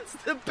 Gets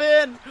the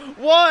pin.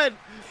 1,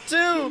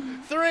 2,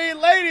 3,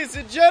 ladies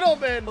and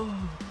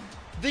gentlemen.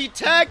 The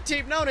tag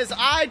team known as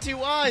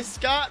I2I,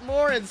 Scott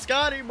Moore and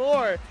Scotty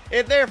Moore,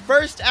 in their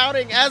first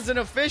outing as an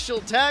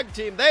official tag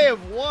team, they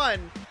have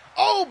won.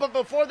 Oh, but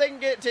before they can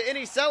get to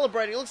any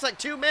celebrating, it looks like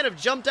 2 men have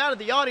jumped out of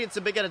the audience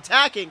and begun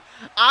attacking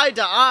eye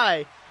to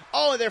eye.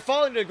 Oh, and they're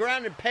falling to the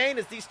ground in pain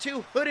as these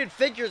two hooded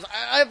figures,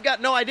 I've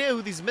got no idea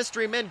who these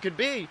mystery men could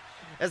be,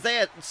 as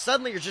they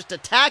suddenly are just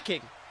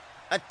attacking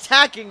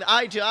the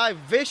eye to eye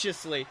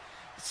viciously.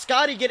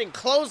 Scotty getting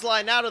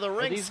clotheslined out of the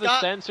ring. Are these the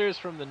censors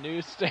from the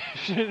news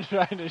station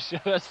trying to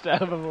shut us down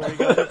before we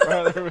go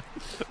further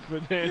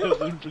with bananas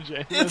and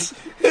pajamas?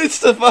 It's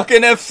the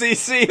fucking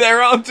FCC.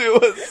 They're onto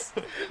us.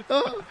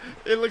 Oh,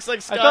 it looks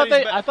like Scotty's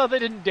I thought they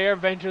didn't dare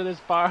venture this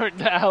far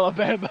into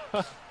Alabama.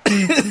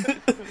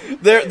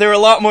 They're a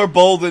lot more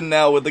boldened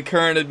now with the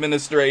current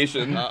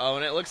administration. Uh-oh,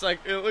 and it looks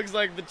like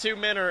the 2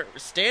 men are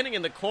standing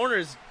in the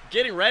corners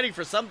getting ready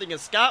for something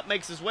as Scott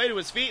makes his way to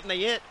his feet and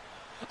they hit.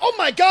 Oh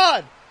my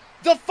God!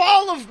 The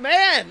Fall of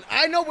Man!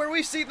 I know where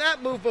we've seen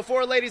that move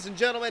before, ladies and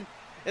gentlemen.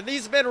 And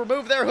these men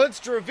remove their hoods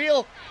to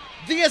reveal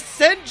the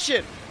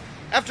Ascension.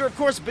 After, of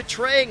course,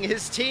 betraying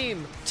his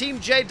team, Team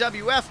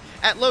JWF,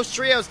 at Los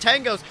Trios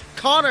Tangos,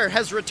 Connor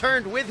has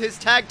returned with his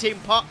tag team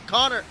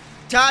partner,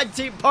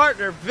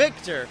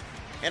 Victor.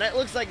 And it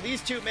looks like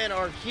these 2 men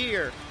are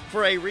here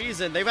for a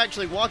reason. They've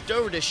actually walked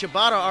over to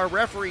Shibata, our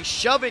referee,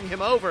 shoving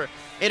him over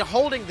and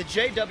holding the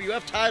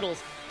JWF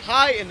titles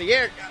high in the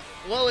air.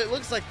 Well, it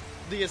looks like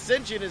the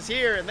Ascension is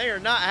here, and they are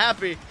not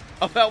happy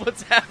about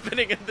what's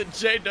happening in the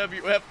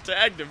JWF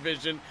tag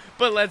division.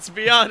 But let's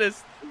be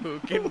honest, who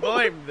can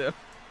blame them?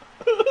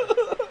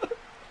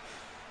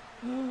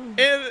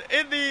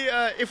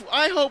 If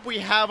I hope we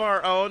have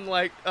our own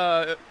what's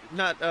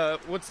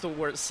the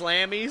word,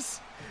 Slammies,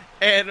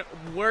 and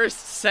worst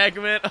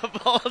segment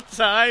of all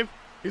time.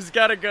 He's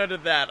got to go to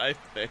that, I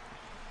think.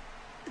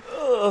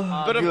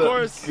 But of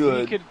course,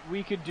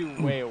 we could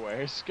do way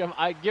worse.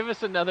 Give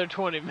us another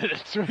 20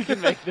 minutes so we can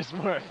make this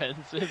more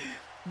offensive.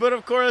 But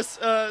of course,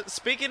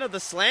 speaking of the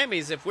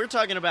Slammies, if we're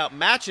talking about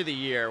match of the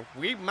year,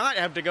 we might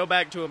have to go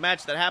back to a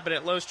match that happened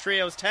at Los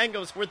Trios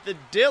Tangos where the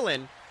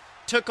Dylan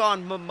took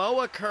on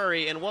Momoa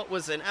Curry in what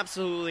was an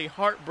absolutely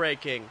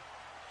heartbreaking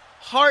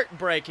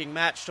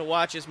match to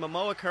watch as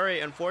Momoa Curry,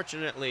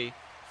 unfortunately,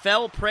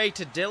 fell prey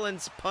to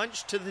Dylan's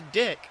punch to the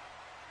dick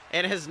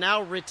and has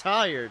now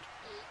retired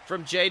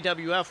from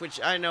JWF,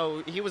 which I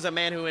know he was a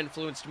man who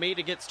influenced me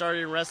to get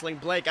started in wrestling.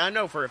 Blake, I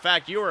know for a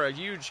fact you were a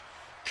huge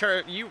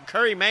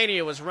Curry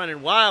Mania was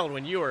running wild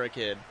when you were a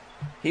kid.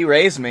 He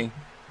raised me.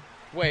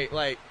 Wait,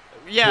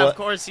 yeah, what? Of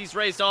course he's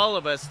raised all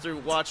of us through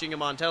watching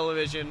him on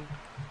television.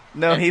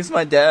 No, he's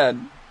my dad.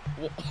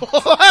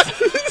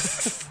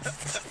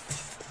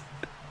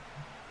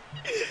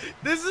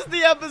 This is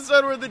the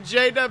episode where the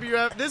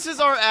JWF, this is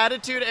our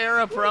Attitude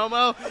Era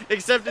promo,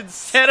 except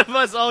instead of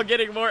us all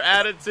getting more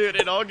attitude,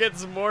 it all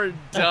gets more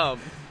dumb.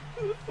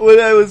 When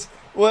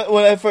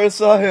I first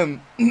saw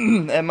him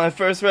at my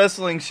first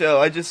wrestling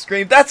show, I just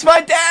screamed, "That's my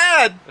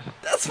dad!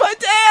 That's my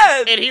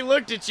dad!" And he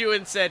looked at you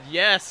and said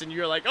yes, and you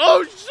were like,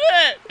 "Oh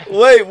shit!"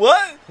 Wait,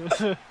 what?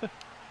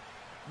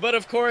 But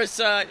of course,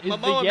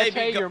 Momoa may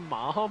be your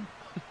mom.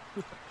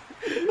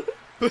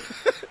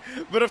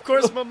 But of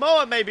course,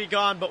 Momoa may be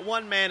gone, but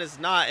one man is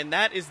not, and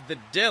that is the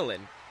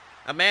Dylan.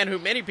 A man who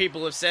many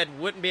people have said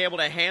wouldn't be able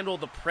to handle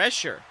the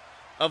pressure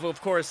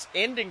of course,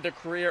 ending the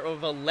career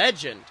of a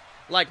legend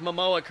like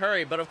Momoa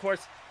Curry. But of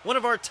course, one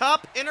of our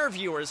top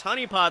interviewers,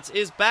 Honeypots,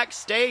 is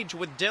backstage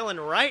with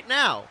Dylan right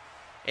now,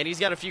 and he's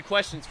got a few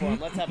questions for him.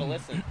 Let's have a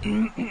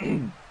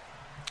listen.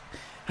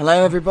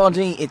 Hello,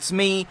 everybody. It's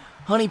me,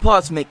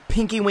 Honeypots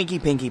McPinky Winky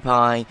Pinkie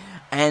Pie,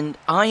 and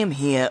I am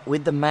here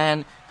with the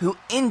man who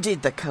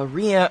ended the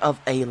career of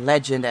a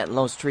legend at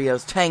Los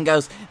Trios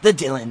Tangos, the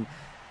Dylan.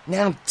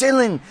 Now,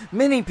 Dylan,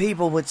 many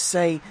people would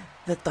say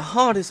that the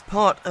hardest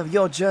part of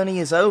your journey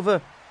is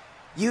over.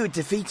 You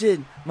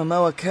defeated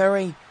Momoa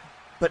Curry,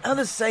 but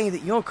others say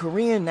that your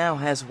career now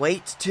has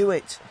weight to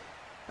it.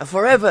 A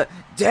forever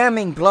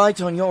damning blight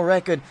on your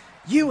record.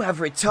 You have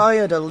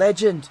retired a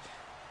legend.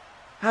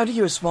 How do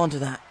you respond to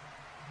that?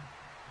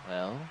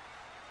 Well,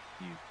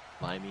 you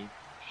slimy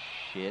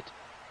shit.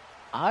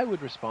 I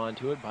would respond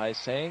to it by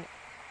saying,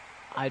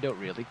 I don't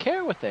really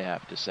care what they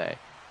have to say.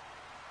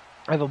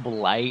 I have a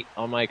blight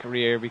on my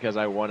career because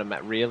I won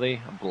a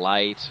really a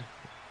blight.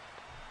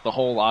 The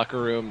whole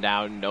locker room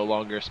now no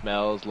longer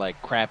smells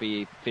like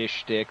crappy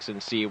fish sticks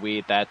and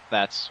seaweed.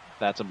 That's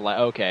a blight.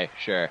 Okay,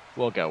 sure,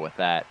 we'll go with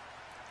that.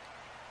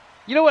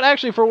 You know what?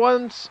 Actually, for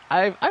once,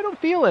 I don't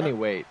feel any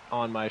weight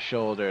on my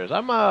shoulders.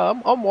 I'm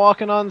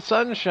walking on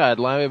sunshine,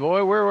 Limey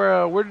boy.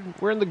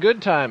 We're in the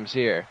good times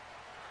here.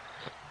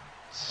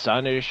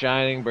 Sun is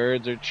shining,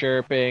 birds are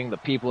chirping. The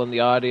people in the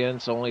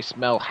audience only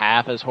smell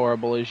half as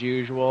horrible as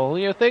usual.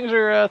 You know, things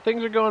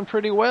are going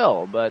pretty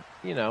well. But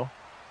you know,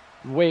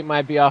 weight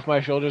might be off my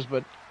shoulders,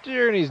 but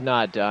journey's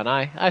not done.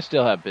 I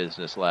still have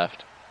business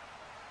left.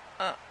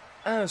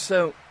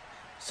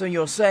 So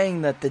you're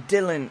saying that the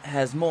Dylan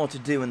has more to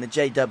do in the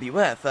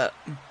JWF?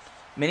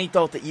 Many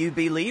thought that you'd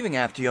be leaving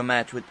after your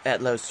match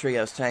at Los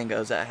Trios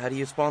Tangos. How do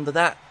you respond to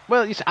that?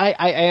 Well, you see,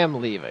 I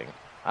am leaving.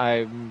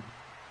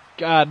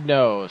 God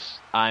knows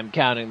I'm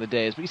counting the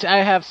days. But you see,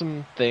 I have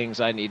some things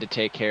I need to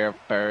take care of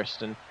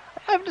first, and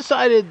I've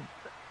decided,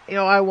 you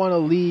know, I want to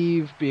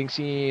leave being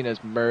seen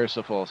as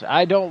merciful. So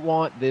I don't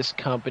want this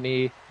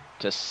company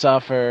to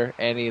suffer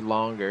any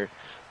longer.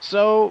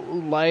 So,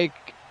 like,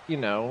 you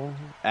know,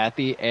 at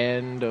the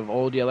end of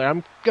Old Yeller,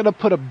 I'm gonna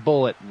put a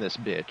bullet in this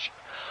bitch.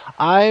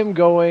 I'm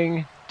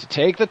going to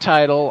take the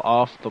title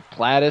off the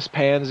plattest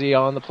pansy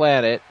on the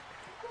planet,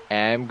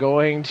 and I'm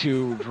going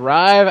to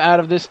drive out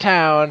of this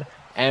town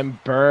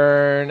and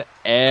burn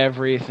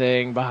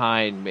everything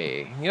behind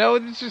me. You know,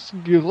 it's just,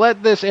 you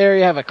let this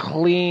area have a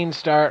clean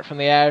start from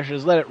the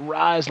ashes, let it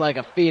rise like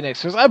a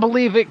phoenix, because I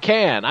believe it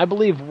can. I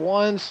believe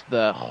once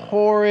the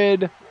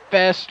horrid,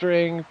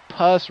 festering,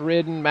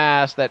 pus-ridden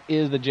mass that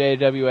is the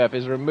JWF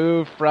is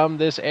removed from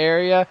this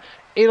area,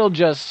 it'll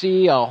just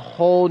see a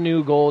whole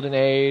new golden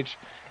age.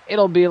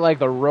 It'll be like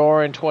the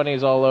roaring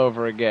 20s all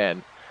over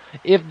again.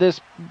 If this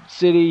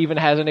city even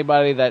has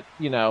anybody that,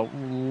 you know,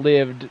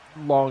 lived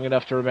long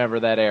enough to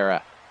remember that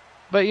era.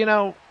 But, you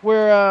know,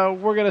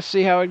 we're gonna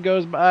see how it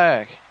goes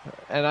back.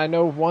 And I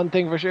know one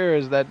thing for sure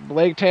is that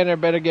Blake Tanner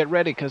better get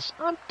ready, because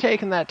I'm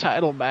taking that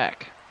title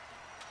back.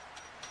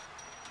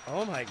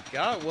 Oh my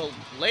god, well,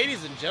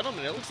 ladies and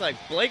gentlemen, it looks like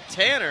Blake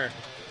Tanner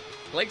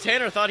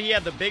thought he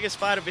had the biggest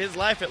fight of his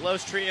life at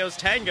Los Trios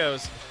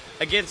Tangos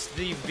against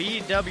the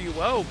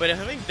VWO, but I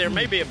think there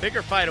may be a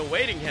bigger fight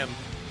awaiting him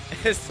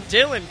as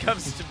Dylan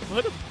comes to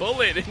put a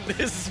bullet in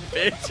this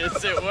bitch,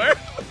 as it were.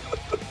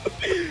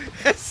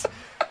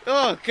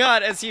 Oh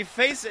god, as he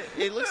faces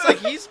it looks like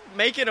he's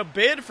making a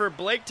bid for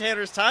Blake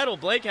Tanner's title.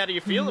 Blake, how do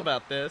you feel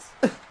about this?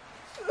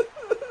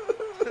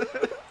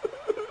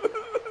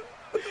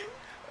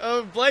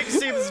 Oh, Blake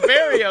seems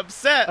very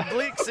upset.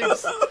 Blake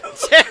seems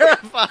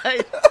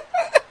terrified.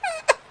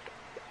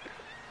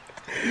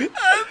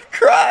 I'm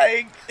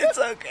crying. It's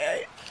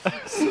okay.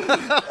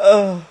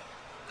 Oh,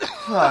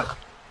 fuck.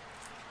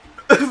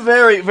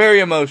 Very, very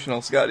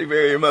emotional, Scotty.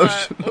 Very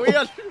emotional.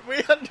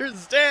 We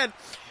understand.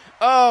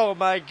 Oh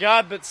my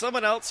god, but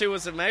someone else who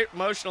was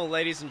emotional,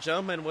 ladies and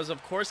gentlemen, was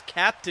of course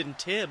Captain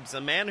Tibbs,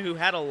 a man who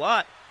had a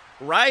lot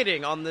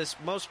riding on this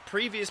most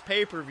previous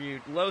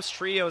pay-per-view, Los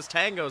Trios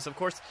Tangos. Of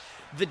course,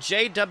 the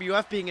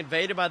JWF being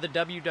invaded by the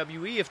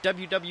WWE. If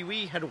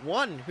WWE had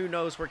won, who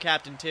knows where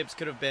Captain Tibbs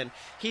could have been.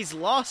 He's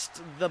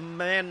lost the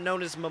man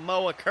known as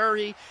Momoa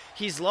Curry.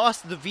 He's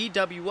lost the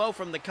VWO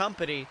from the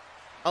company.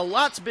 A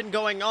lot's been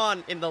going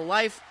on in the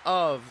life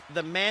of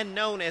the man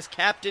known as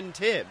Captain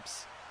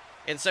Tibbs.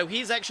 And so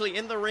he's actually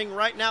in the ring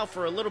right now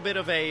for a little bit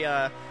of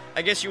a,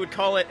 I guess you would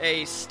call it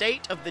a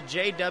state of the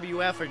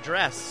JWF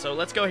address. So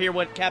let's go hear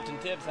what Captain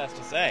Tibbs has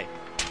to say.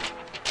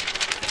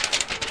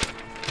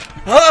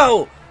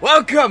 Hello!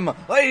 Welcome,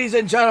 ladies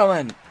and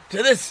gentlemen,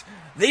 to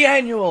the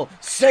annual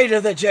State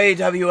of the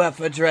JWF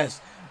address.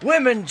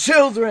 Women,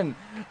 children,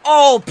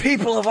 all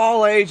people of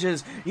all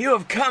ages, you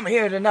have come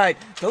here tonight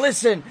to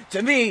listen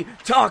to me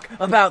talk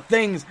about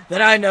things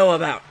that I know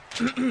about.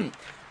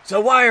 So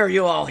why are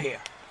you all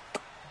here?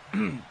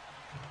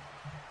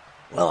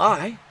 Well,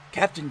 I,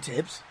 Captain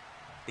Tibbs,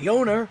 the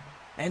owner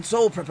and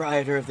sole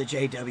proprietor of the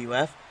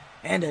JWF,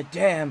 and a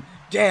damn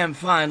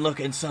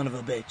fine-looking son of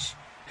a bitch,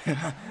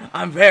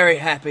 I'm very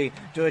happy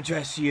to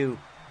address you,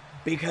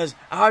 because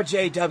our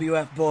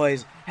JWF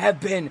boys have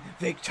been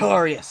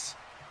victorious.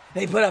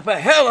 They put up a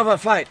hell of a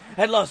fight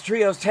at Los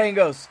Trios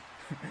Tangos.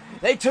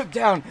 They took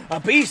down a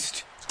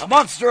beast, a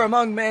monster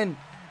among men,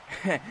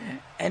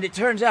 and it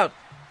turns out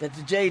that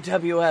the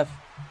JWF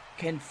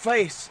can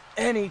face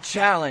any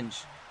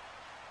challenge.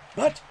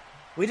 But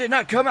we did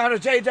not come out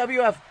of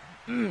JWF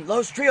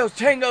Los Trios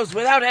Tangos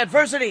without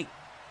adversity.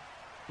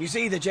 You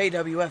see, the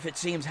JWF, it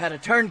seems, had a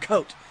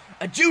turncoat,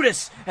 a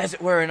Judas, as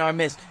it were, in our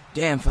midst.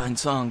 Damn fine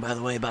song, by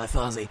the way, by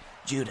Fozzy.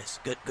 Judas.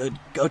 Good.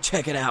 Go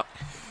check it out.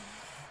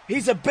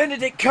 He's a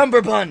Benedict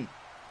Cumberbund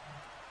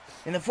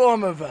in the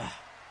form of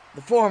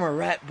the former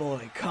rat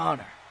boy,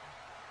 Connor.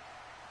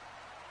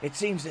 It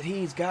seems that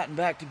he's gotten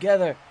back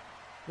together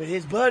with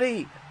his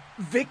buddy,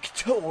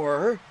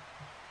 Victor,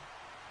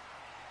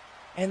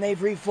 and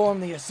they've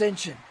reformed the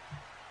Ascension.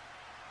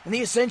 And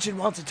the Ascension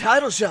wants a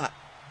title shot.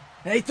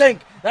 And they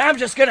think that I'm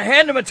just going to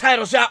hand him a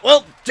title shot.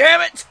 Well,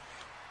 damn it!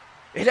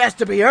 It has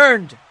to be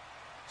earned.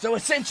 So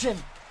Ascension,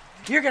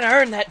 you're going to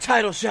earn that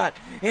title shot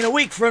in a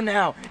week from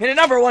now in a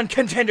 #1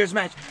 contenders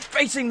match,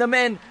 facing the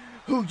men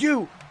who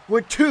you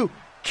were too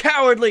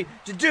cowardly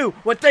to do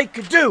what they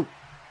could do.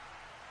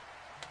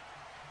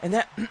 And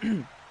that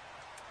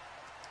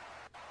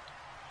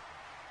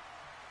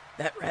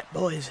that rat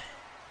boys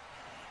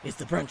is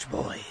the Brunch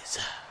Boys.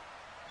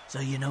 So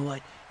you know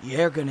what?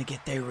 You're gonna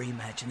get their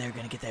rematch and they're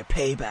gonna get their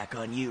payback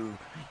on you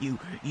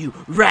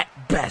rat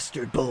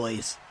bastard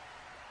boys.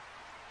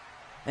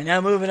 And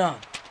now moving on.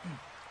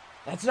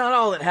 That's not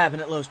all that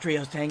happened at Los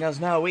Trios Tangos.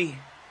 No, we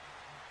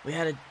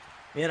had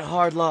a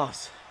hard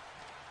loss.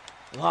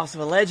 Loss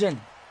of a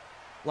legend.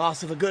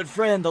 Loss of a good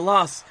friend. The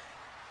loss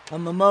of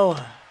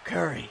Momoa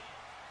Curry.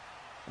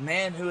 A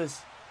man who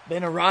has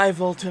been a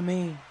rival to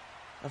me,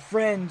 a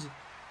friend,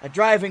 a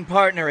driving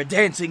partner, a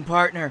dancing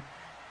partner,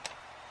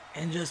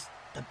 and just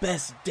the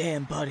best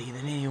damn buddy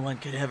that anyone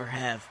could ever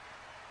have.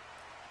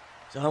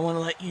 So I want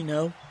to let you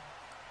know,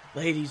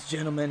 ladies,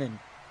 gentlemen, and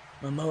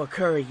Momoa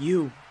Curry,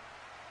 you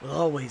will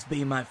always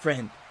be my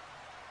friend.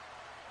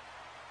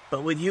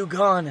 But with you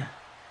gone,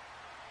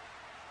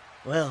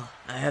 well,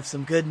 I have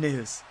some good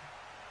news.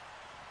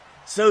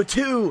 So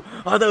too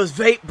are those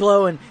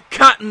vape-blowing,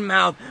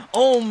 cotton-mouth,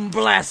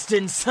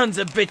 ohm-blasting sons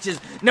of bitches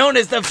known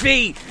as the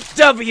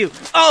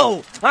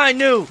VWO. I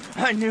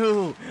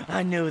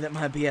knew that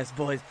my BS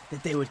boys,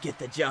 that they would get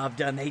the job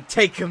done. They'd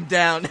take them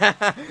down,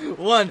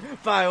 one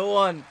by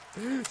one.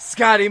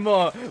 Scotty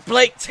Moore,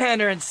 Blake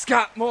Tanner, and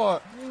Scott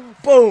Moore.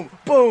 Boom,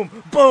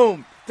 boom,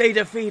 boom. They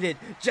defeated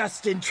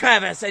Justin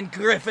Travis and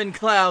Griffin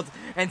Clouds.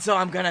 And so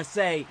I'm gonna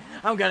say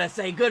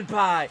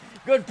goodbye.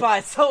 Goodbye,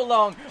 so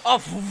long,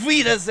 auf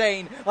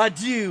Wiedersehen,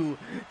 adieu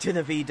to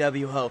the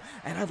VWO.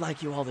 And I'd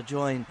like you all to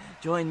join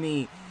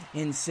me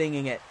in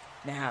singing it.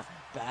 Now,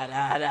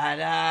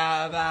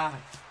 ba-da-da-da-ba,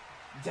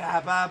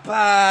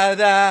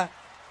 da-ba-ba-da,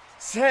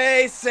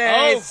 say.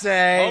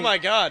 Oh my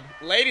god.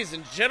 Ladies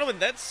and gentlemen,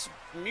 that's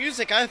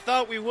music I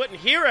thought we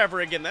wouldn't hear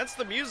ever again. That's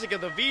the music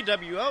of the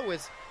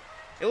VWO.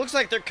 It looks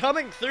like they're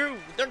coming through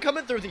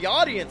the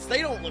audience.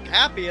 They don't look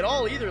happy at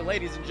all either,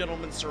 ladies and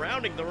gentlemen,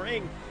 surrounding the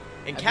ring.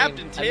 And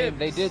Captain Tibbs.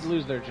 they did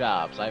lose their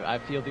jobs. I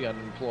feel the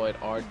unemployed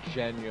are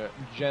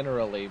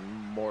generally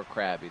more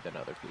crabby than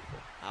other people.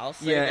 I'll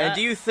say yeah, that. and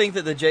do you think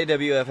that the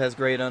JWF has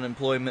great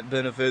unemployment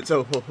benefits?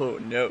 Oh,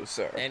 no,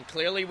 sir. And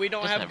clearly we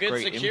don't Doesn't have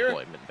great good security.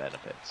 employment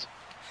benefits.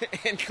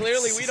 And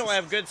clearly we don't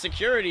have good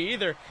security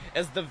either,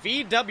 as the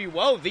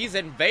VWO, these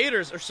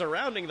invaders, are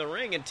surrounding the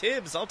ring. And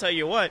Tibbs, I'll tell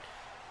you what,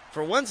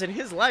 for once in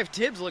his life,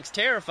 Tibbs looks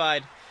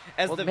terrified.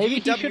 As Well, the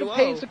maybe VWO. he should have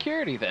paid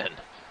security then.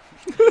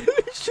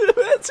 Should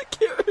have had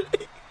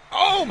security.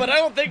 Oh, but I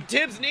don't think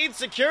Tibbs needs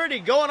security.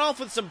 Going off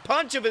with some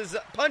punches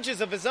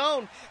of his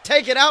own,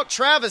 taking out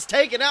Travis,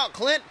 taking out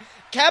Clint.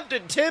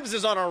 Captain Tibbs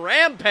is on a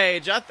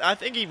rampage. I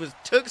think he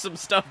took some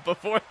stuff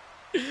before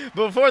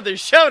the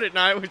show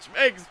tonight, which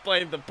may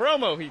explain the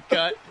promo he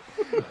cut.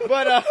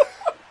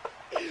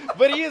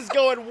 But he is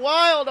going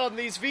wild on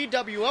these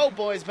VWO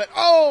boys. But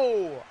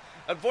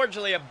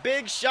unfortunately, a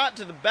big shot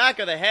to the back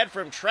of the head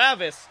from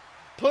Travis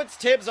puts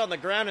Tibbs on the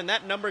ground, and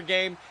that number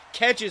game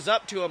catches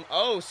up to him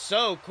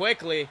so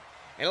quickly.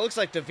 And it looks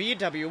like the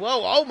VWO,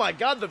 oh my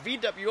god, the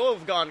VWO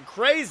have gone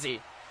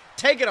crazy.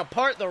 Taking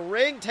apart the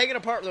ring, taking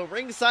apart the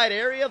ringside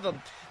area,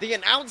 the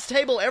announce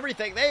table,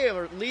 everything. They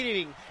are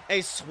leading a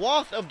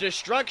swath of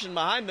destruction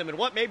behind them in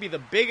what may be the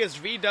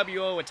biggest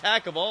VWO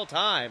attack of all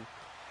time.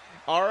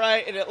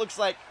 Alright, and it looks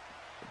like,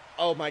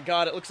 oh my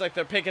god, it looks like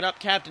they're picking up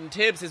Captain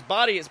Tibbs. His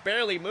body is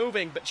barely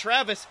moving, but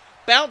Travis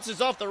bounces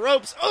off the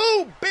ropes.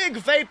 Oh, big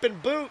vape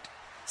and boot.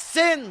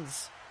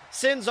 Sends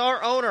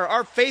our owner,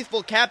 our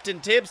faithful Captain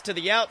Tibbs, to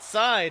the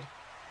outside.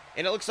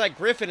 And it looks like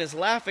Griffin is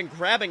laughing,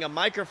 grabbing a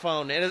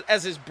microphone, and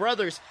as his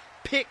brothers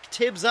pick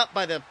Tibbs up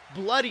by the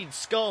bloodied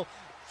skull,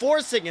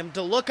 forcing him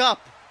to look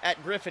up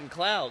at Griffin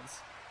Clouds.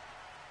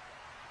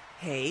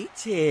 Hey,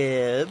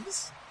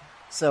 Tibbs.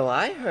 So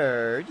I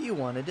heard you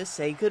wanted to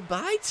say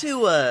goodbye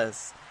to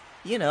us.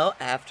 You know,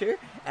 after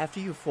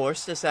you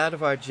forced us out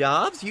of our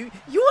jobs, you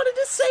wanted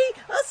to say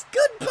us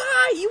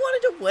goodbye. You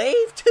wanted to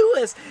wave to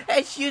us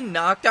as you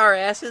knocked our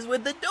asses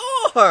with the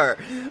door.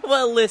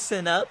 Well,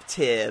 listen up,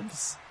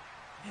 Tibbs.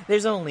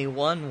 There's only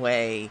one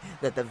way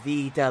that the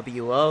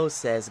VWO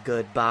says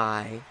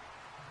goodbye.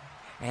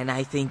 And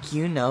I think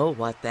you know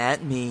what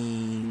that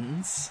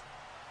means.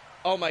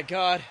 Oh my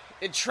god.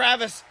 And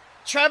Travis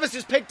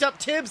has picked up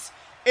Tibbs,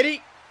 and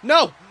he...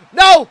 No!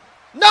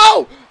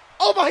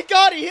 Oh my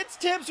god, he hits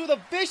Tibbs with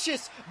a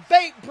vicious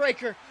vape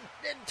breaker.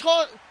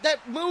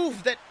 That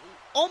move that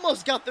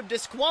almost got them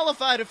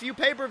disqualified a few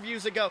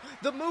pay-per-views ago.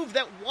 The move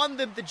that won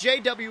them the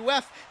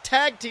JWF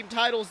tag team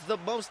titles, the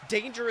most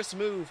dangerous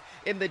move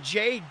in the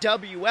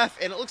JWF.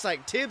 And it looks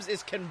like Tibbs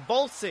is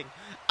convulsing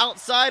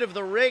outside of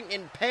the ring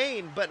in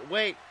pain. But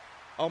wait,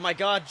 oh my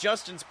god,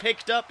 Justin's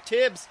picked up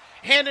Tibbs,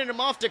 handing him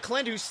off to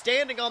Clint, who's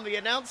standing on the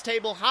announce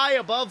table high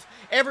above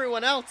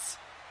everyone else.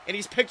 And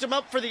he's picked him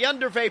up for the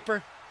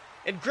Undervapor.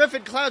 And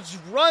Griffin Clouds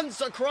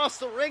runs across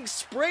the ring,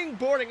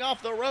 springboarding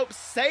off the rope,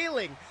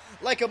 sailing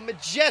like a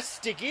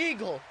majestic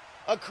eagle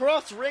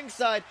across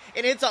ringside,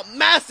 and hits a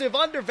massive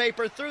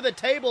Undervapor through the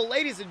table.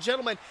 Ladies and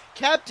gentlemen,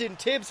 Captain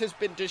Tibbs has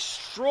been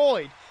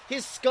destroyed.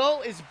 His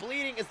skull is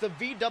bleeding as the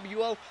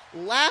VWO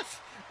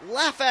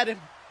laugh at him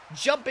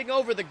jumping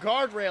over the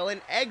guardrail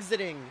and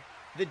exiting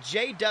the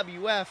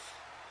JWF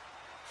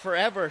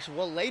forever.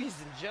 Well, ladies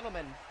and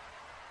gentlemen,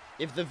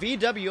 if the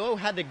VWO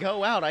had to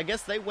go out, I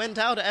guess they went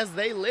out as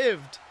they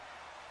lived,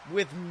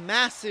 with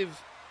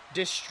massive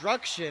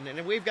destruction.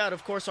 And we've got,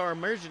 of course, our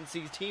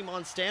emergency team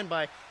on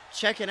standby,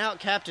 checking out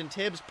Captain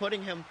Tibbs,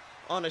 putting him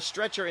on a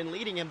stretcher and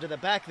leading him to the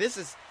back. This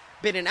has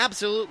been an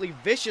absolutely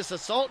vicious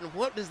assault, and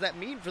what does that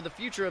mean for the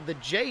future of the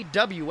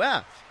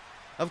JWF?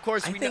 Of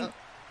course, I think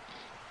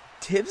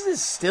Tibbs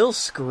is still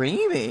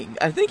screaming.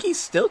 I think he's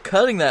still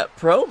cutting that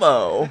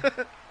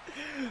promo.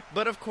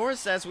 But of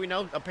course, as we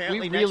know,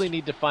 apparently we really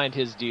need to find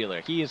his dealer.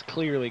 He is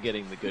clearly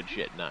getting the good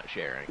shit, not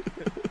sharing.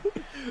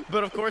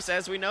 But of course,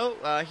 as we know,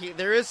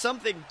 there is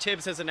something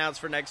Tibbs has announced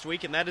for next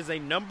week, and that is a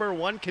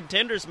 #1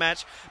 contenders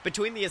match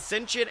between the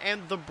Ascension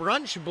and the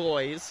Brunch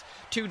Boys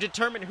to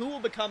determine who will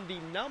become the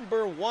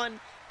 #1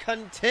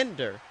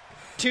 contender.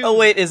 Oh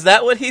wait, is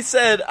that what he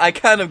said? I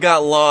kind of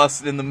got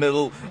lost in the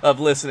middle of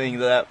listening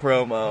to that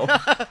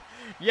promo.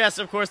 Yes,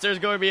 of course, there's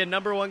going to be a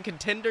 #1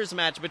 contenders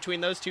match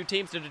between those two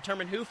teams to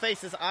determine who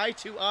faces eye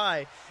to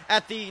eye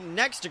at the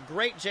next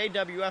great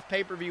JWF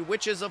pay-per-view,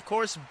 which is, of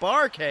course,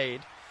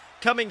 Barcade,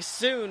 coming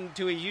soon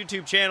to a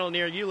YouTube channel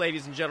near you,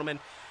 ladies and gentlemen.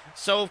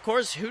 So, of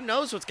course, who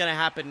knows what's going to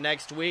happen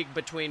next week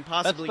between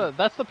possibly...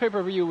 That's the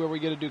pay-per-view where we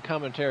get to do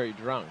commentary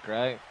drunk,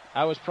 right?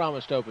 I was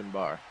promised open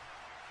bar.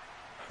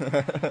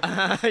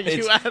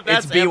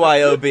 It's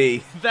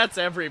BYOB. That's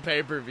every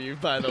pay-per-view,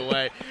 by the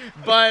way.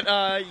 But,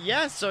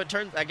 so it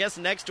turns, I guess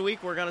next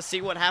week we're going to see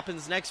what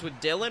happens next with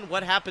Dylan,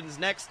 what happens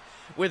next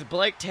with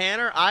Blake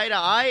Tanner, eye to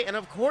eye, and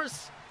of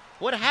course,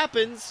 what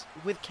happens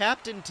with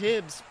Captain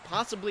Tibbs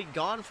possibly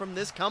gone from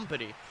this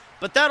company.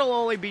 But that'll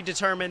only be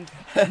determined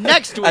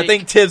next week. I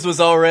think Tibbs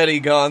was already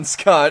gone,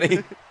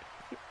 Scotty.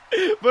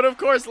 But of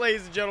course,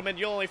 ladies and gentlemen,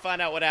 you'll only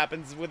find out what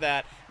happens with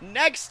that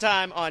next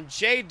time on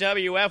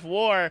JWF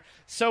War.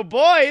 So,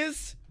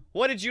 boys,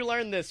 what did you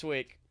learn this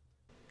week?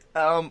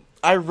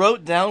 I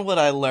wrote down what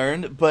I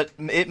learned, but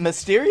it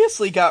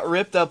mysteriously got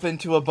ripped up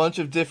into a bunch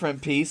of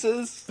different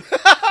pieces.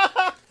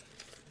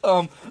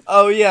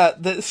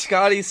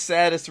 Scotty's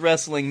saddest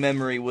wrestling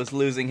memory was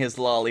losing his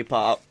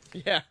lollipop.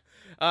 Yeah.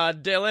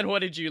 Dylan, what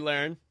did you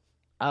learn?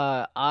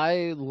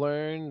 I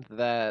learned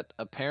that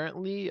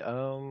apparently,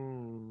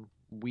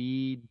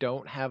 we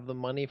don't have the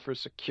money for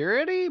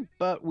security,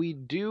 but we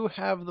do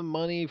have the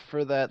money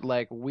for that,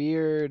 like,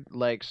 weird,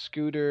 like,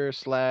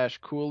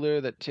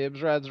 scooter/cooler that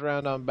Tibbs rides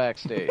around on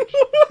backstage.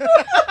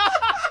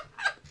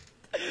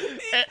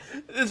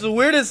 It's the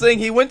weirdest thing.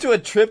 He went to a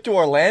trip to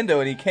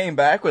Orlando and he came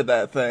back with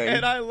that thing.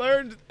 And I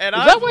learned... Is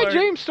that why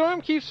James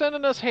Storm keeps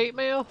sending us hate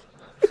mail?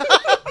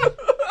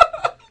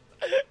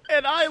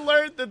 And I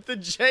learned that the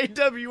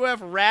JWF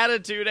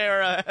Ratitude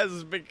era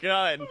has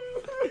begun.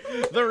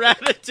 The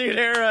Ratitude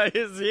era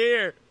is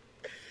here.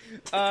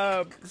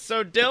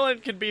 So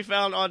Dylan can be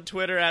found on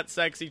Twitter at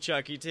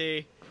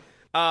SexyChuckyT.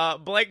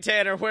 Blake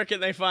Tanner, where can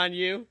they find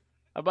you?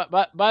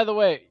 By the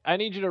way, I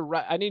need you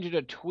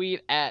to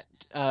tweet at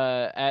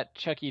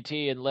Chucky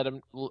T and let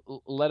him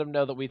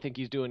know that we think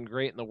he's doing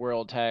great in the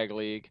World Tag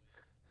League.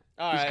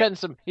 He's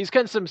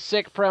cutting some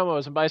sick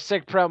promos, and by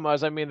sick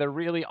promos I mean the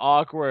really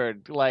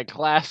awkward, like,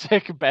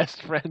 classic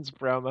best friends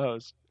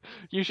promos.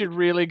 You should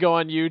really go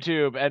on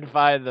YouTube and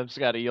find them,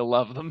 Scotty. You'll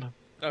love them.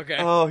 Okay.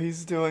 Oh,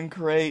 he's doing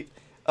great.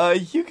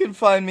 You can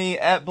find me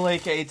at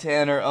Blake A.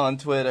 Tanner on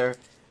Twitter,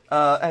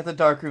 at the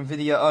Darkroom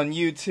Video on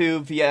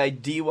YouTube,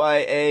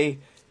 VIDYA,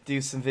 do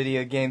some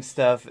video game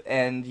stuff,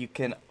 and you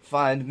can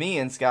find me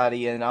and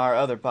Scotty in our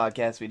other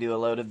podcast. We do a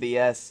load of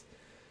BS.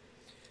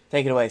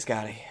 Take it away,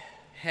 Scotty.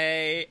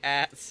 Hey,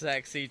 at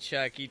Sexy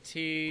Chucky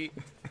T,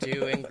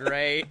 doing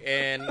great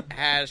in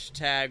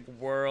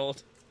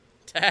 #World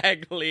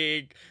Tag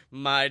League,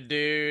 my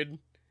dude.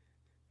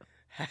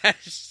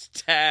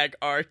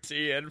 #RT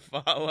and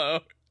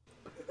follow.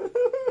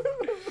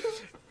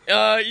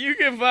 You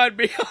can find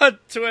me on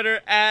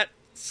Twitter at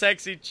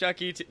Sexy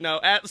Chucky T. No,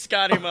 at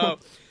Scotty Mo.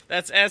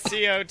 That's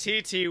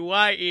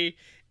SCOTTYEMO.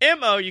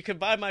 You can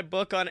buy my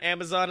book on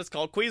Amazon. It's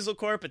called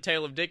Queaselcorp, A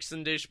Tale of Dicks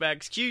and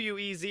Douchebags.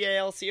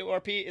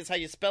 QUEZALCORP is how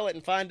you spell it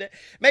and find it.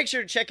 Make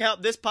sure to check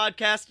out this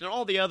podcast and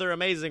all the other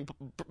amazing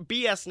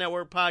BS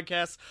Network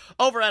podcasts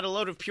over at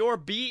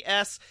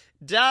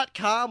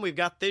AloadofPureBS.com. We've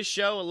got this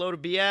show, A Load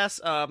of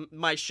BS,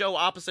 my show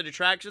Opposite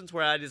Attractions,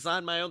 where I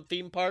designed my own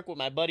theme park with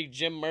my buddy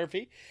Jim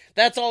Murphy.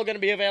 That's all going to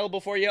be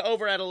available for you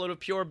over at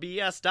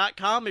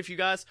AloadofPureBS.com. If you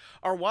guys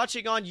are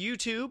watching on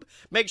YouTube,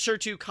 make sure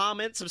to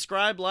comment,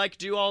 subscribe, like,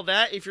 do all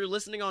that. If you're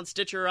listening on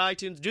Stitcher or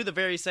iTunes, do the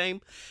very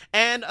same.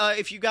 And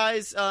if you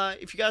guys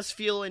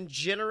feeling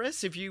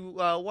generous, if you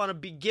want to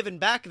be giving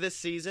back this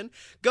season,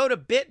 go to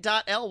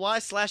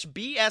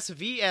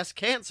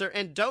bit.ly/BSVScancer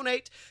and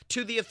donate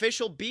to the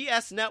official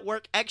BS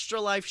Network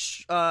Extra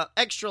Life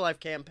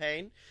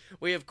campaign.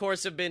 We, of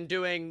course, have been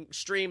doing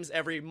streams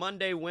every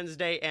Monday,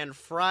 Wednesday, and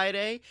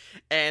Friday.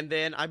 And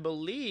then I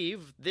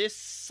believe this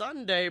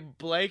Sunday,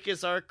 Blake,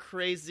 is our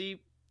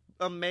crazy,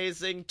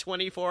 amazing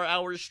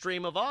 24-hour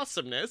stream of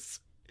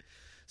awesomeness.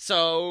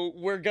 So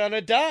we're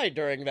gonna die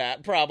during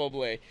that,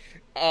 probably.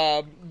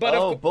 But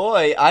Oh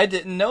boy, I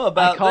didn't know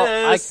about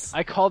this.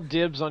 I called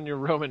dibs on your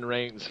Roman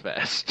Reigns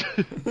fest.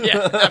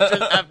 yeah,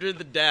 after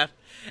the death.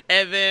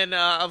 And then,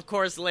 of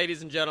course,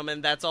 ladies and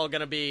gentlemen, that's all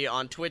going to be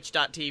on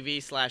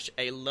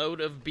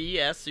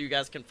twitch.tv/aloadofbs, so you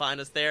guys can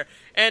find us there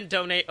and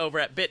donate over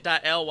at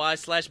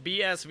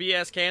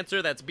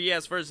bit.ly/BSVSCancer. That's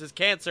BS versus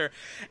cancer.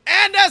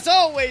 And as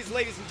always,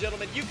 ladies and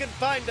gentlemen, you can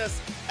find us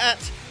at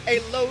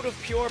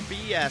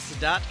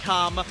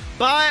aloadofpurebs.com.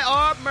 Buy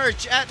our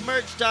merch at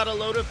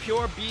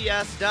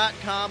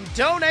merch.aloadofpurebs.com.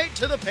 Donate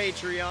to the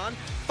Patreon.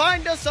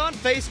 Find us on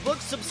Facebook,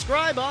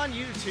 subscribe on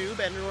YouTube,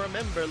 and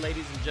remember,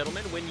 ladies and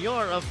gentlemen, when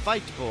you're a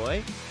fight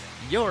boy,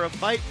 you're a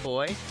fight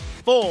boy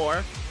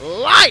for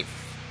life!